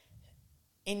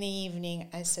in the evening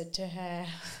I said to her,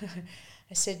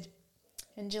 I said,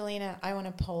 Angelina, I want to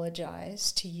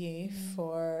apologize to you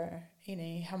for,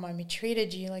 how Mummy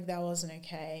treated you. Like, that wasn't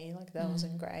okay. Like, that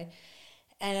wasn't great.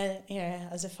 And,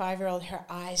 as a 5-year-old, her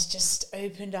eyes just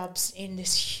opened up in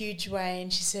this huge way.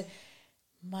 And she said,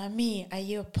 Mummy, are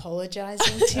you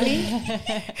apologizing to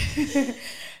me?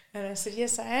 And I said,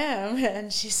 yes, I am.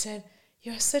 And she said,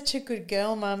 you're such a good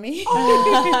girl, Mummy.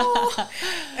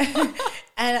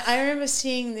 And I remember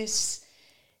seeing this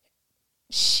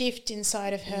shift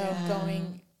inside of her,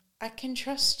 going, I can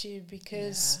trust you,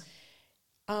 because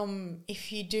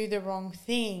if you do the wrong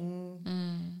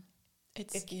thing,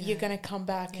 you're going to come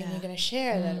back and you're going to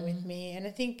share that with me. And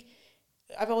I think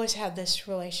I've always had this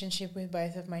relationship with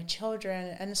both of my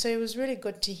children. And so it was really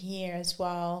good to hear as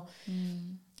well,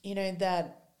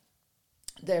 that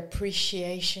the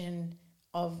appreciation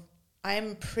of,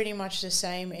 I'm pretty much the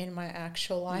same in my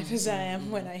actual life as I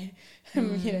am when I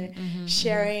am,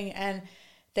 sharing. And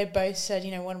they both said,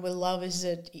 what we love is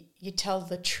that you tell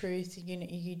the truth.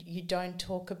 You don't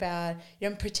talk about, you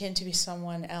don't pretend to be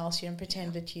someone else. You don't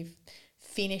pretend that you've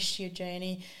finished your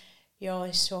journey. You're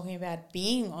always talking about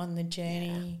being on the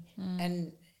journey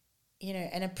and,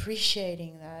 and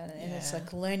appreciating that. And it's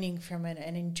like learning from it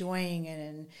and enjoying it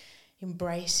and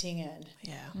embracing it.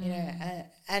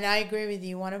 And I agree with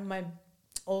you. One of my,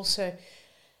 also,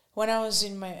 when I was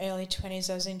in my early 20s,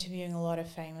 I was interviewing a lot of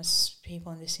famous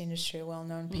people in this industry,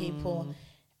 well-known people.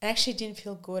 I actually didn't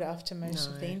feel good after most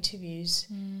of the interviews.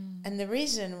 And the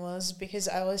reason was because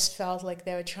I always felt like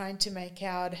they were trying to make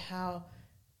out how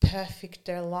perfect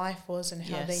their life was and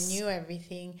how they knew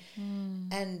everything.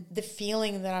 And the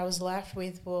feeling that I was left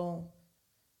with, well,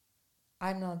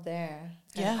 I'm not there.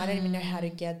 I don't even know how to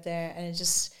get there. And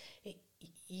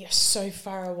you're so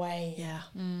far away.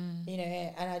 And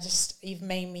you've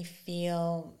made me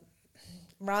feel,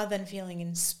 rather than feeling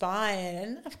inspired,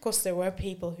 and of course there were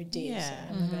people who did, so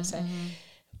I'm not going to say,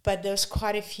 but there was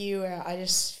quite a few where I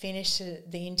just finished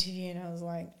the interview and I was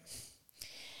like,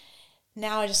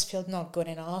 now I just feel not good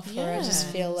enough, or I just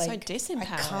feel like so I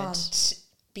can't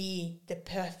be the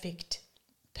perfect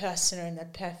person or in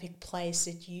that perfect place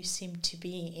that you seem to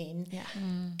be in,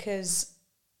 because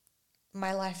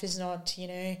my life is not,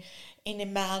 in a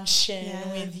mansion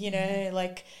with,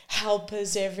 like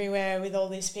helpers everywhere with all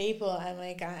these people. I'm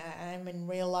like, I'm in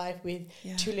real life with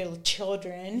 2 little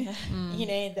children,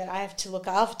 that I have to look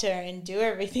after and do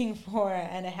everything for,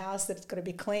 and a house that's got to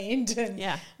be cleaned. And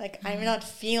I'm not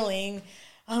feeling,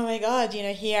 oh my God,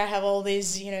 here I have all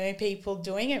these, people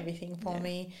doing everything for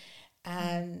me.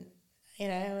 And,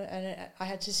 and I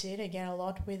had to sit again a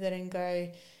lot with it and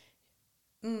go,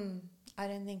 I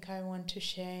don't think I want to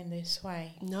share in this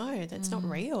way. No, that's not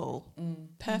real.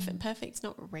 Perfect's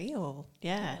not real.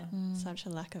 Such a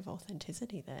lack of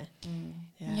authenticity there.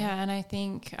 And I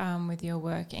think with your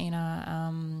work,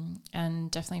 Ina,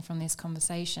 and definitely from this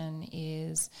conversation,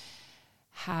 is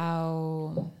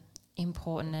how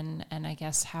important and I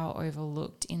guess how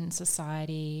overlooked in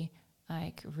society,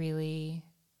 like really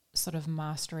sort of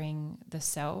mastering the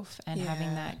self and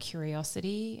having that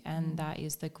curiosity, and that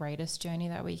is the greatest journey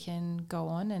that we can go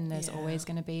on, and there's always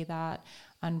going to be that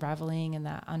unraveling and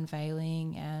that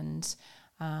unveiling. And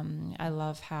I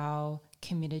love how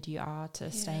committed you are to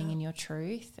staying in your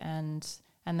truth, and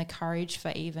the courage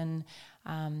for even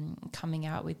coming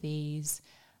out with these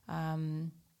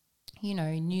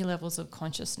new levels of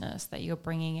consciousness that you're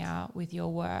bringing out with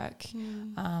your work.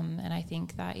 And I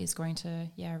think that is going to,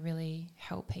 really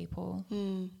help people.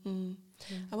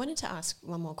 I wanted to ask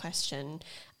one more question.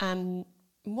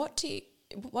 What do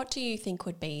you think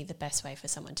would be the best way for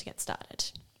someone to get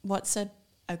started? What's a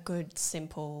good,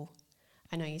 simple,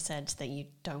 I know you said that you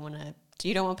don't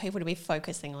want people to be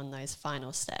focusing on those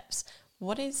final steps.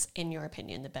 What is, in your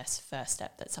opinion, the best first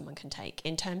step that someone can take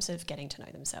in terms of getting to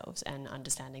know themselves and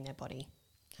understanding their body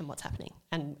and what's happening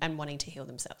and wanting to heal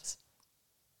themselves?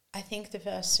 I think the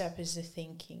first step is the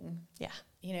thinking. Yeah.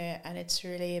 You know, and it's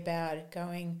really about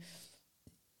going,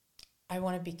 I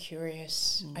want to be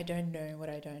curious. I don't know what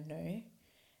I don't know.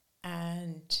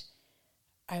 And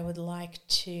I would like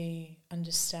to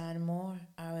understand more.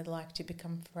 I would like to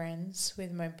become friends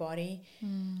with my body.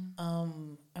 I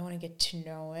want to get to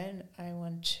know it. I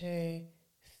want to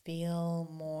feel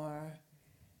more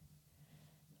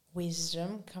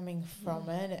wisdom coming from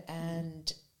it.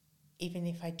 And even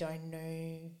if I don't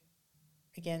know,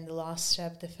 again, the last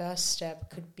step, the first step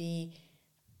could be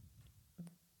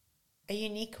a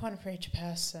unique one for each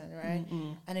person, right?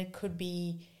 And it could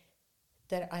be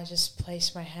that I just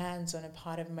place my hands on a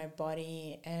part of my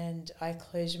body and I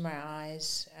close my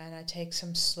eyes and I take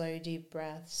some slow, deep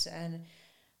breaths and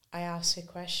I ask a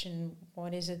question,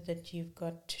 what is it that you've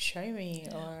got to show me?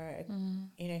 Or,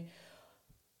 you know,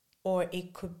 or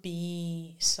it could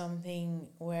be something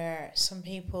where some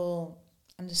people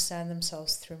understand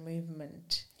themselves through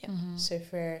movement. So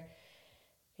for,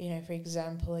 you know, for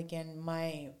example, again,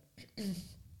 my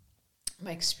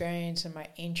experience and my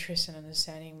interest in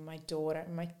understanding my daughter,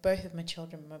 both of my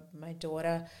children, my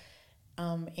daughter,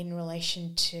 in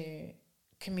relation to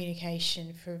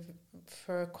communication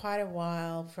for quite a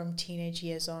while, from teenage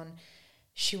years on,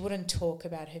 she wouldn't talk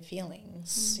about her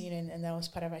feelings, you know, and that was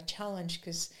part of our challenge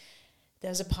because there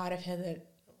was a part of her that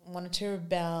wanted to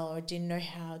rebel or didn't know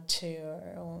how to,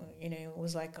 or you know,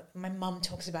 was like, my mum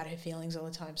talks about her feelings all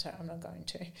the time, so I'm not going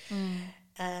to.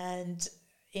 And,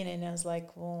 you know, and I was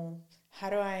like, well, how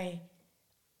do I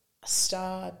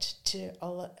start to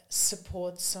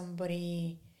support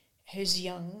somebody who's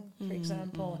young, for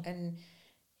example, and,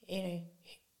 you know,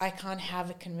 I can't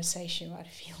have a conversation about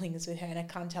feelings with her and I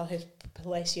can't tell her to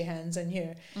place your hands on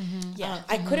you.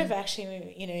 I could have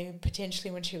actually, you know, potentially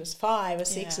when she was 5 or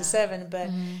 6 or 7, but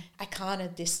I can't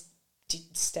at this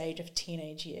stage of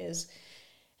teenage years.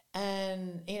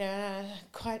 And, you know, I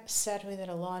quite sat with it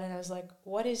a lot and I was like,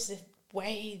 what is the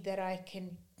way that I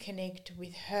can connect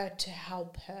with her to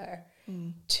help her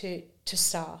to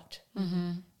start,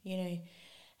 you know?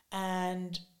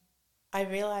 And I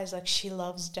realized like she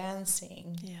loves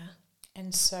dancing.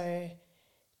 And so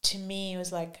to me it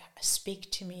was like, speak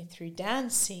to me through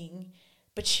dancing,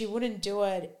 but she wouldn't do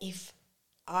it if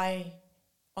I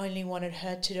only wanted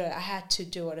her to do it. I had to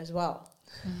do it as well.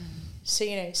 So,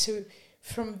 you know, so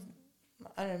from,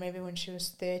 I don't know, maybe when she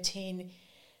was 13,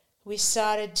 we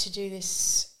started to do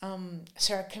this,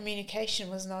 so our communication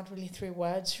was not really through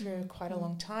words for quite a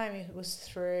long time. It was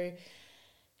through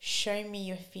show me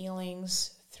your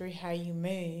feelings through how you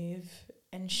move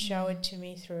and show it to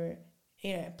me through,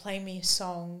 you know, play me a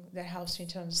song that helps me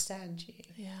to understand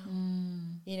you.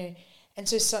 You know, and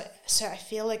so I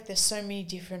feel like there's so many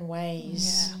different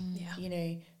ways, you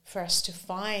know, for us to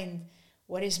find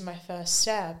what is my first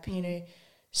step, you know.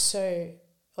 So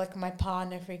like my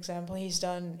partner, for example,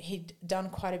 he'd done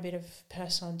quite a bit of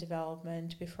personal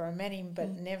development before I met him, but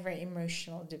never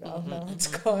emotional development, let's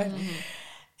call it.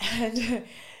 And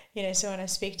you know, so when I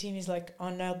speak to him, he's like, oh,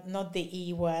 no, not the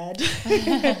E word.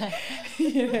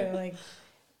 You know, like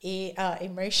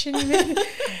emotion, you mean?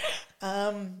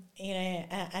 You know,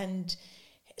 and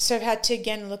so I've had to,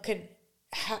 again, look at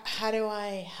how do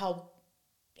I help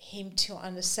him to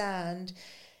understand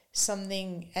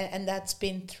something, and that's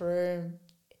been through,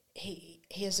 he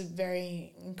has a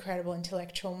very incredible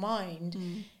intellectual mind,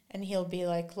 and he'll be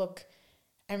like, look,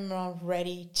 I'm not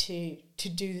ready to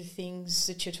do the things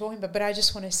that you're talking about, but I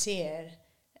just want to see it,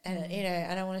 and you know,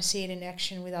 and I want to see it in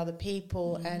action with other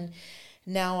people, and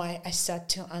now I start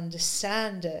to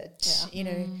understand it, you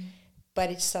know, but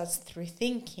it starts through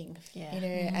thinking, you know,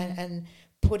 and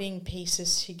putting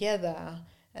pieces together,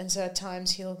 and so at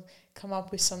times he'll come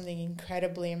up with something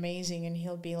incredibly amazing, and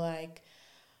he'll be like,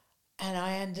 and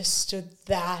I understood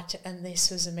that, and this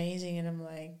was amazing, and I'm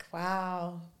like,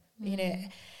 wow, you know.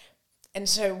 And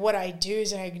so what I do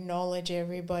is I acknowledge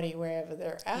everybody wherever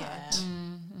they're at,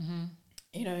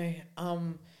 you know,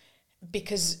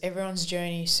 because everyone's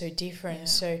journey is so different.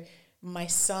 So my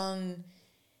son,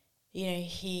 you know,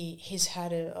 he's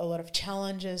had a lot of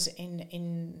challenges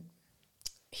in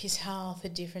his health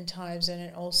at different times,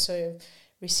 and also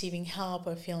receiving help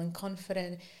or feeling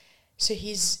confident. So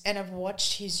and I've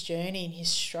watched his journey and his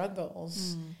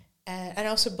struggles, and I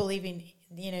also believe in,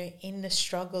 you know, in the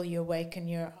struggle you awaken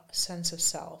your sense of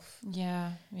self. You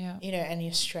know, and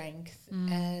your strength.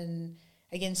 And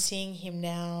again, seeing him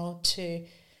now to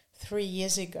 3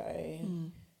 years ago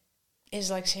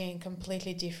is like seeing a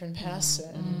completely different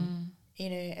person. You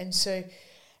know, and so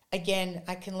again,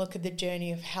 I can look at the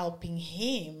journey of helping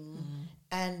him,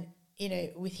 and you know,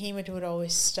 with him it would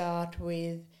always start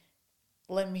with,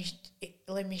 let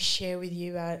let me share with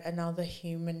you about another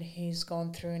human who's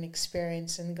gone through an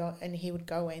experience, and he would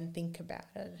go and think about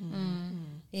it.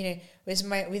 You know, with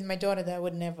my daughter, that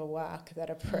would never work, that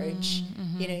approach.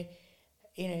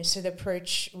 You know, so the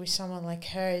approach with someone like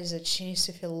her is that she needs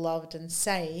to feel loved and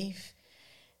safe,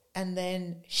 and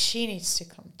then she needs to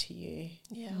come to you.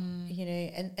 Yeah. You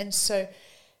know, and so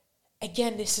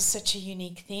again, this is such a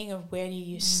unique thing of where do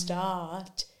you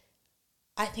start.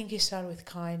 I think you start with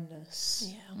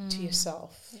kindness to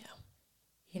yourself. Yeah.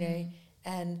 You know,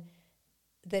 and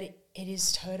that it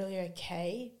is totally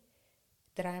okay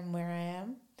that I'm where I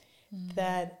am,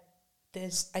 that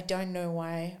I don't know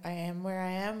why I am where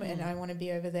I am, and I want to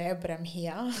be over there, but I'm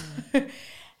here.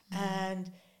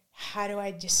 And how do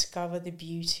I discover the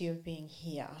beauty of being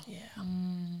here? Yeah.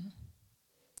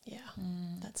 Yeah.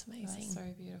 That's amazing. That's so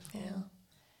beautiful. Yeah.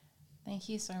 Thank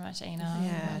you so much, Ina.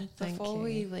 Yeah, thank Before you.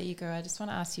 we let you go, I just want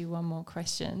to ask you one more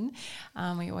question.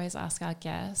 We always ask our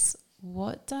guests,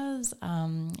 what does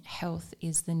health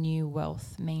is the new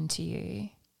wealth mean to you?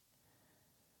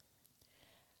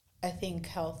 I think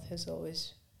health has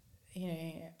always,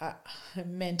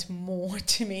 meant more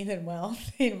to me than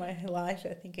wealth in my life,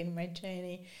 I think, in my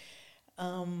journey.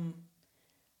 I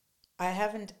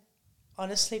haven't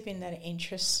honestly been that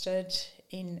interested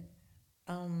in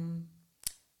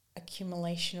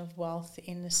accumulation of wealth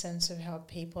in the sense of how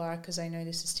people are, because I know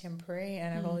this is temporary,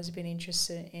 and I've always been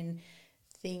interested in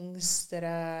things that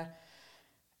are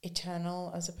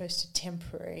eternal as opposed to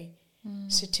temporary.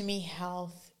 So to me,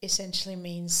 health essentially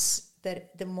means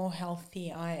that the more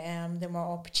healthy I am, the more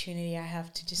opportunity I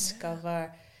have to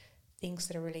discover things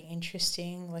that are really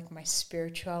interesting, like my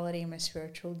spirituality, my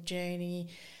spiritual journey.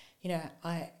 You know,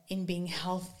 in being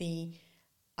healthy,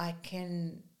 I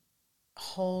can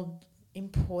hold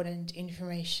important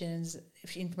information,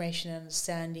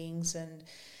 understandings, and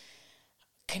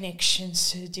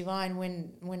connections to the divine.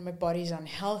 When my body's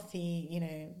unhealthy, you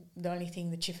know, the only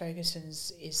thing that you focus on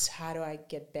is how do I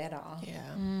get better?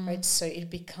 Yeah. Right? So it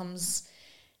becomes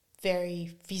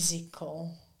very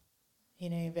physical, you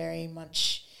know, very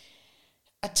much.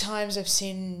 At times I've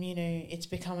seen, you know, it's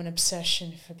become an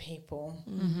obsession for people.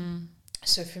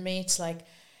 So for me, it's like,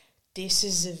 this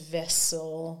is a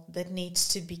vessel that needs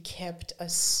to be kept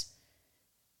as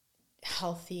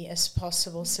healthy as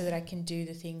possible so that I can do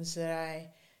the things that I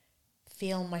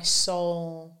feel my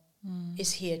soul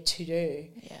is here to do.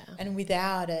 Yeah. And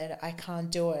without it, I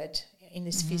can't do it in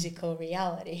this physical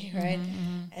reality, right?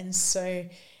 And so,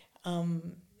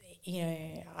 you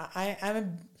know,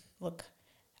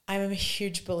 I'm a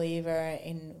huge believer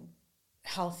in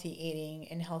healthy eating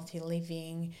and healthy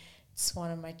living. It's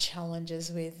one of my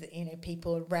challenges with, you know,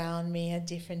 people around me at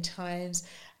different times.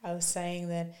 I was saying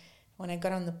that when I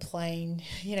got on the plane,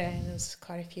 you know, and it was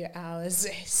quite a few hours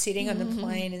sitting on the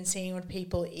plane and seeing what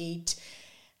people eat,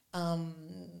 I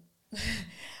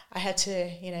had to,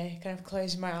 you know, kind of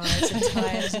close my eyes at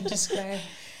times and just go,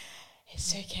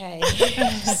 it's okay.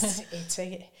 it's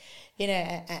okay. You know,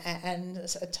 and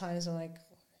at times I'm like,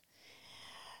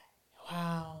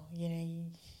 wow, you know,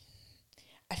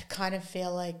 I kind of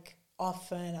feel like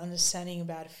often understanding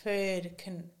about food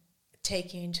can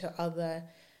take you into other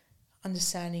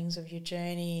understandings of your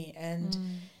journey, and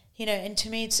you know, and to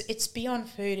me it's beyond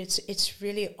food. It's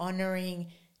really honoring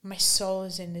my soul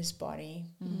is in this body,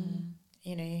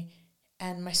 you know,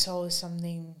 and my soul is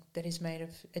something that is made of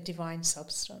a divine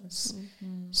substance.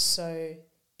 So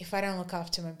if I don't look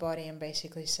after my body, I'm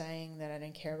basically saying that I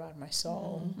don't care about my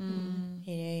soul,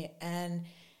 you know. And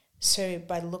so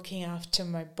by looking after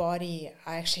my body,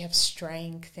 I actually have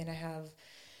strength and I have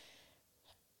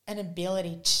an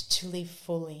ability to live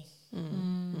fully,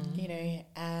 you know,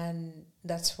 and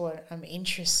that's what I'm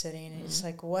interested in. It's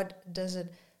like, what does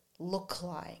it look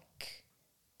like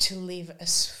to live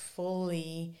as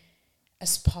fully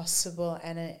as possible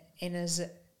and as,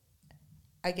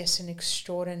 I guess, an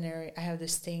extraordinary. I have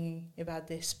this thing about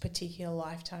this particular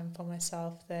lifetime for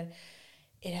myself that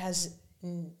it has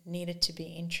needed to be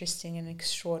interesting and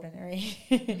extraordinary.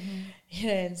 You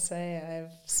know, and so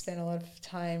I've spent a lot of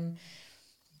time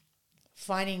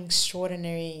finding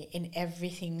extraordinary in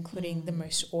everything, including the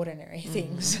most ordinary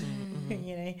things,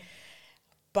 you know.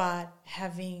 But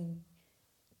having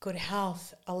good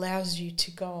health allows you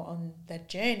to go on that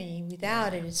journey.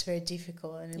 Without it, it's very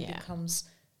difficult, and it becomes,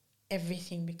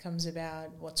 everything becomes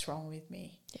about what's wrong with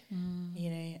me, you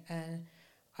know. And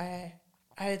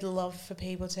I'd love for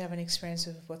people to have an experience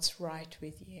of what's right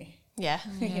with you, Yeah.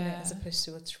 you know, as opposed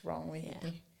to what's wrong with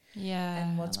you, Yeah.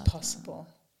 and what's I love possible.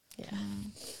 Yeah.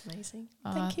 Amazing.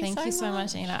 Thank you so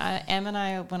much, Ina. Em and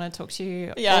I want to talk to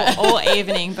you Yeah. all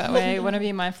evening, but we want to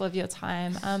be mindful of your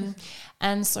time.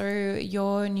 And so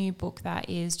your new book that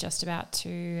is just about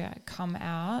to come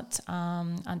out,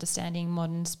 Understanding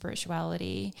Modern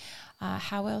Spirituality,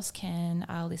 how else can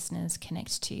our listeners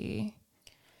connect to you?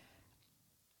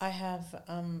 I have,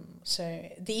 so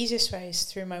the easiest way is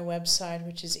through my website,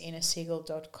 which is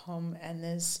inasegal.com, and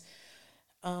there's,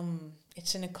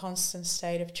 it's in a constant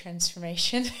state of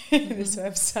transformation, this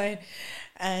website.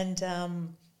 And,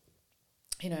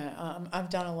 I've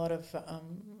done a lot of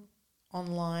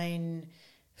online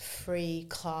free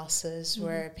classes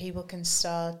where people can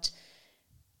start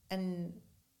and,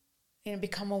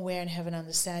 become aware and have an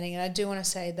understanding. And I do want to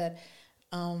say that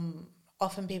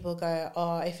often people go,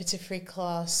 oh, if it's a free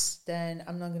class, then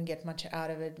I'm not going to get much out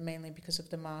of it, mainly because of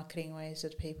the marketing ways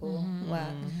that people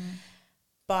work.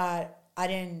 But I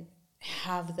didn't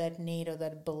have that need or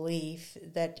that belief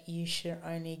that you should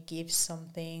only give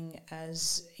something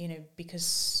as,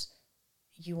 because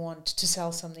you want to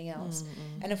sell something else.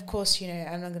 And of course,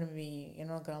 I'm not going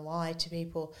to lie to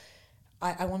people.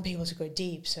 I want people to go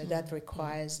deep, so that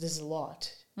requires, there's a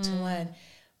lot to learn.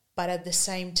 But at the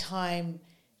same time,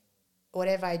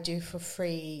 whatever I do for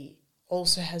free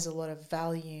also has a lot of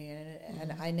value,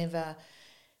 and I never,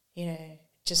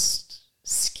 just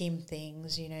skim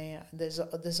things.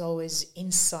 There's always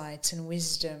insights and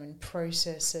wisdom and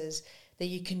processes that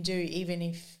you can do, even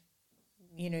if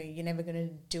you're never going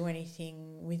to do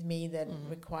anything with me that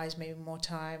requires maybe more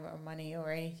time or money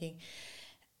or anything.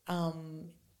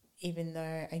 Even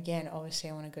though, again,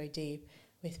 obviously I want to go deep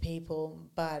with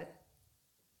people, but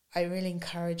I really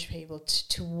encourage people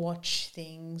to watch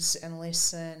things and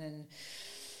listen and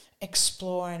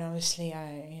explore. And obviously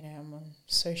I'm on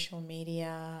social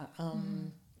media,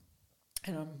 and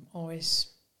I'm always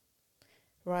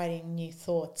writing new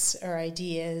thoughts or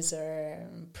ideas or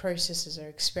processes or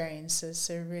experiences.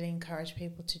 So I really encourage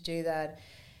people to do that.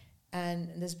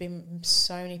 And there's been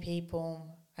so many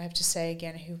people, I have to say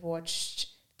again, who've watched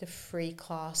the free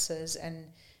classes, and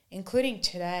including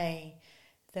today,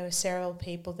 there were several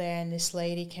people there, and this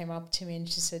lady came up to me and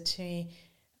she said to me,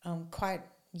 quite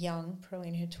young, probably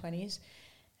in her 20s,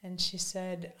 and she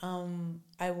said,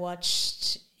 I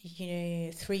watched,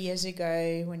 3 years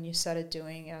ago when you started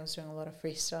I was doing a lot of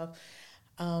free stuff,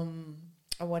 I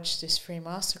watched this free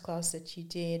masterclass that you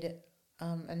did,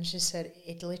 and she said,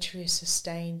 it literally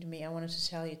sustained me. I wanted to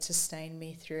tell you, it sustained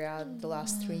me throughout the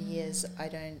last 3 years. I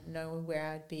don't know where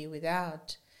I'd be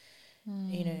without,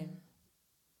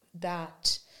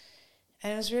 that.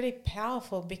 And it was really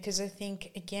powerful, because I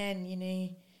think,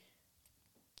 again,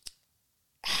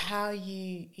 how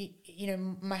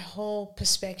my whole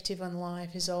perspective on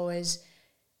life is always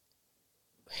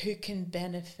who can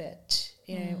benefit,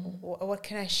 what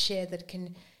can I share that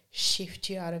can shift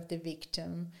you out of the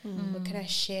victim? What can I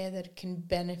share that can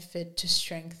benefit to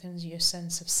strengthen your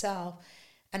sense of self?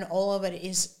 And all of it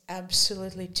is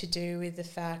absolutely to do with the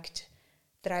fact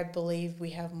that I believe we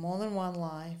have more than one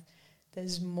life.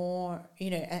 There's more,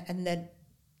 and that,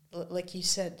 like you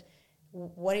said,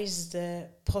 what is the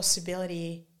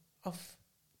possibility of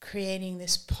creating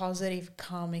this positive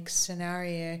karmic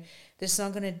scenario that's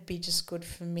not going to be just good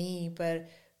for me, but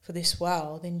for this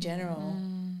world in general?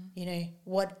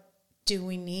 What do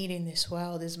we need in this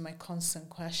world is my constant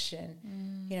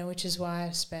question, which is why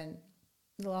I've spent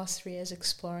the last 3 years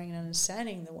exploring and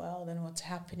understanding the world and what's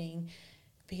happening,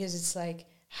 because it's like,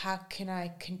 how can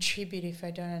I contribute if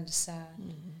I don't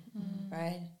understand,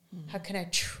 right? How can I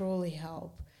truly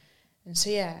help? And so,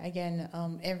 again,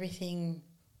 everything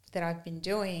that I've been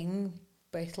doing,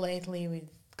 both lately with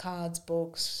cards,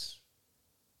 books,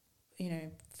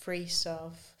 free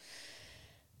stuff,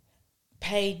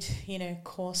 paid,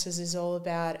 courses, is all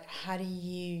about how do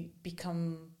you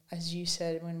become, as you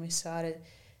said when we started,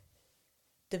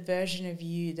 the version of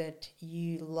you that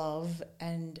you love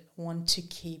and want to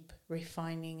keep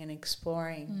refining and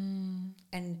exploring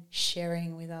and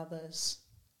sharing with others.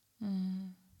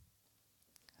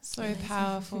 So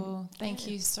powerful. Thank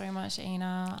you so much,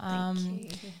 Ina.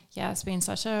 Thank you. Yeah, it's been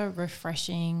such a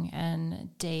refreshing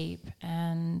and deep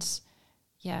and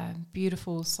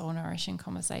beautiful soul nourishing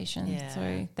conversation. Yeah.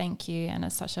 So thank you, and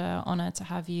it's such an honor to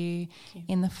have you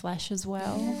in the flesh as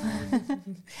well.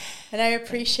 And I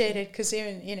appreciate it, because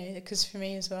even because for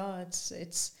me as well,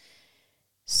 it's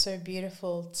so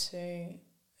beautiful to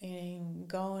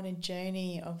go on a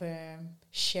journey of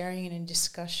sharing and a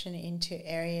discussion into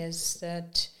areas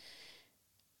that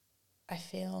I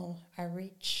feel are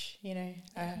rich,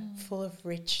 are full of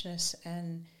richness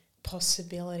and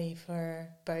possibility for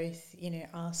both,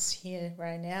 us here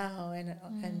right now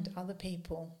and other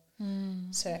people.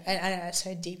 So and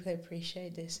so I deeply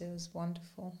appreciate this. It was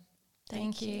wonderful.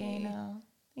 Thank you, Anna.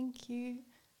 Thank you.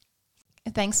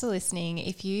 Thanks for listening.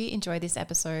 If you enjoyed this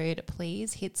episode,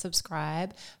 please hit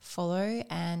subscribe, follow,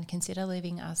 and consider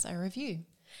leaving us a review.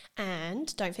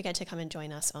 And don't forget to come and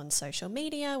join us on social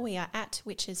media. We are at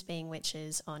Witches Being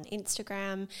Witches on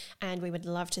Instagram, and we would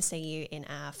love to see you in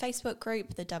our Facebook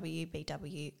group, the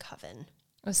WBW Coven.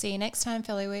 We'll see you next time,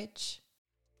 fellow witch.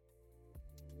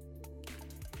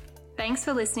 Thanks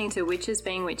for listening to Witches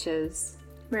Being Witches.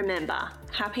 Remember,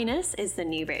 happiness is the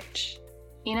new rich.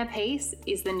 Inner peace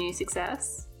is the new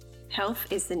success.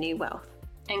 Health is the new wealth.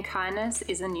 And kindness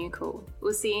is the new cool.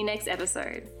 We'll see you next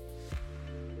episode.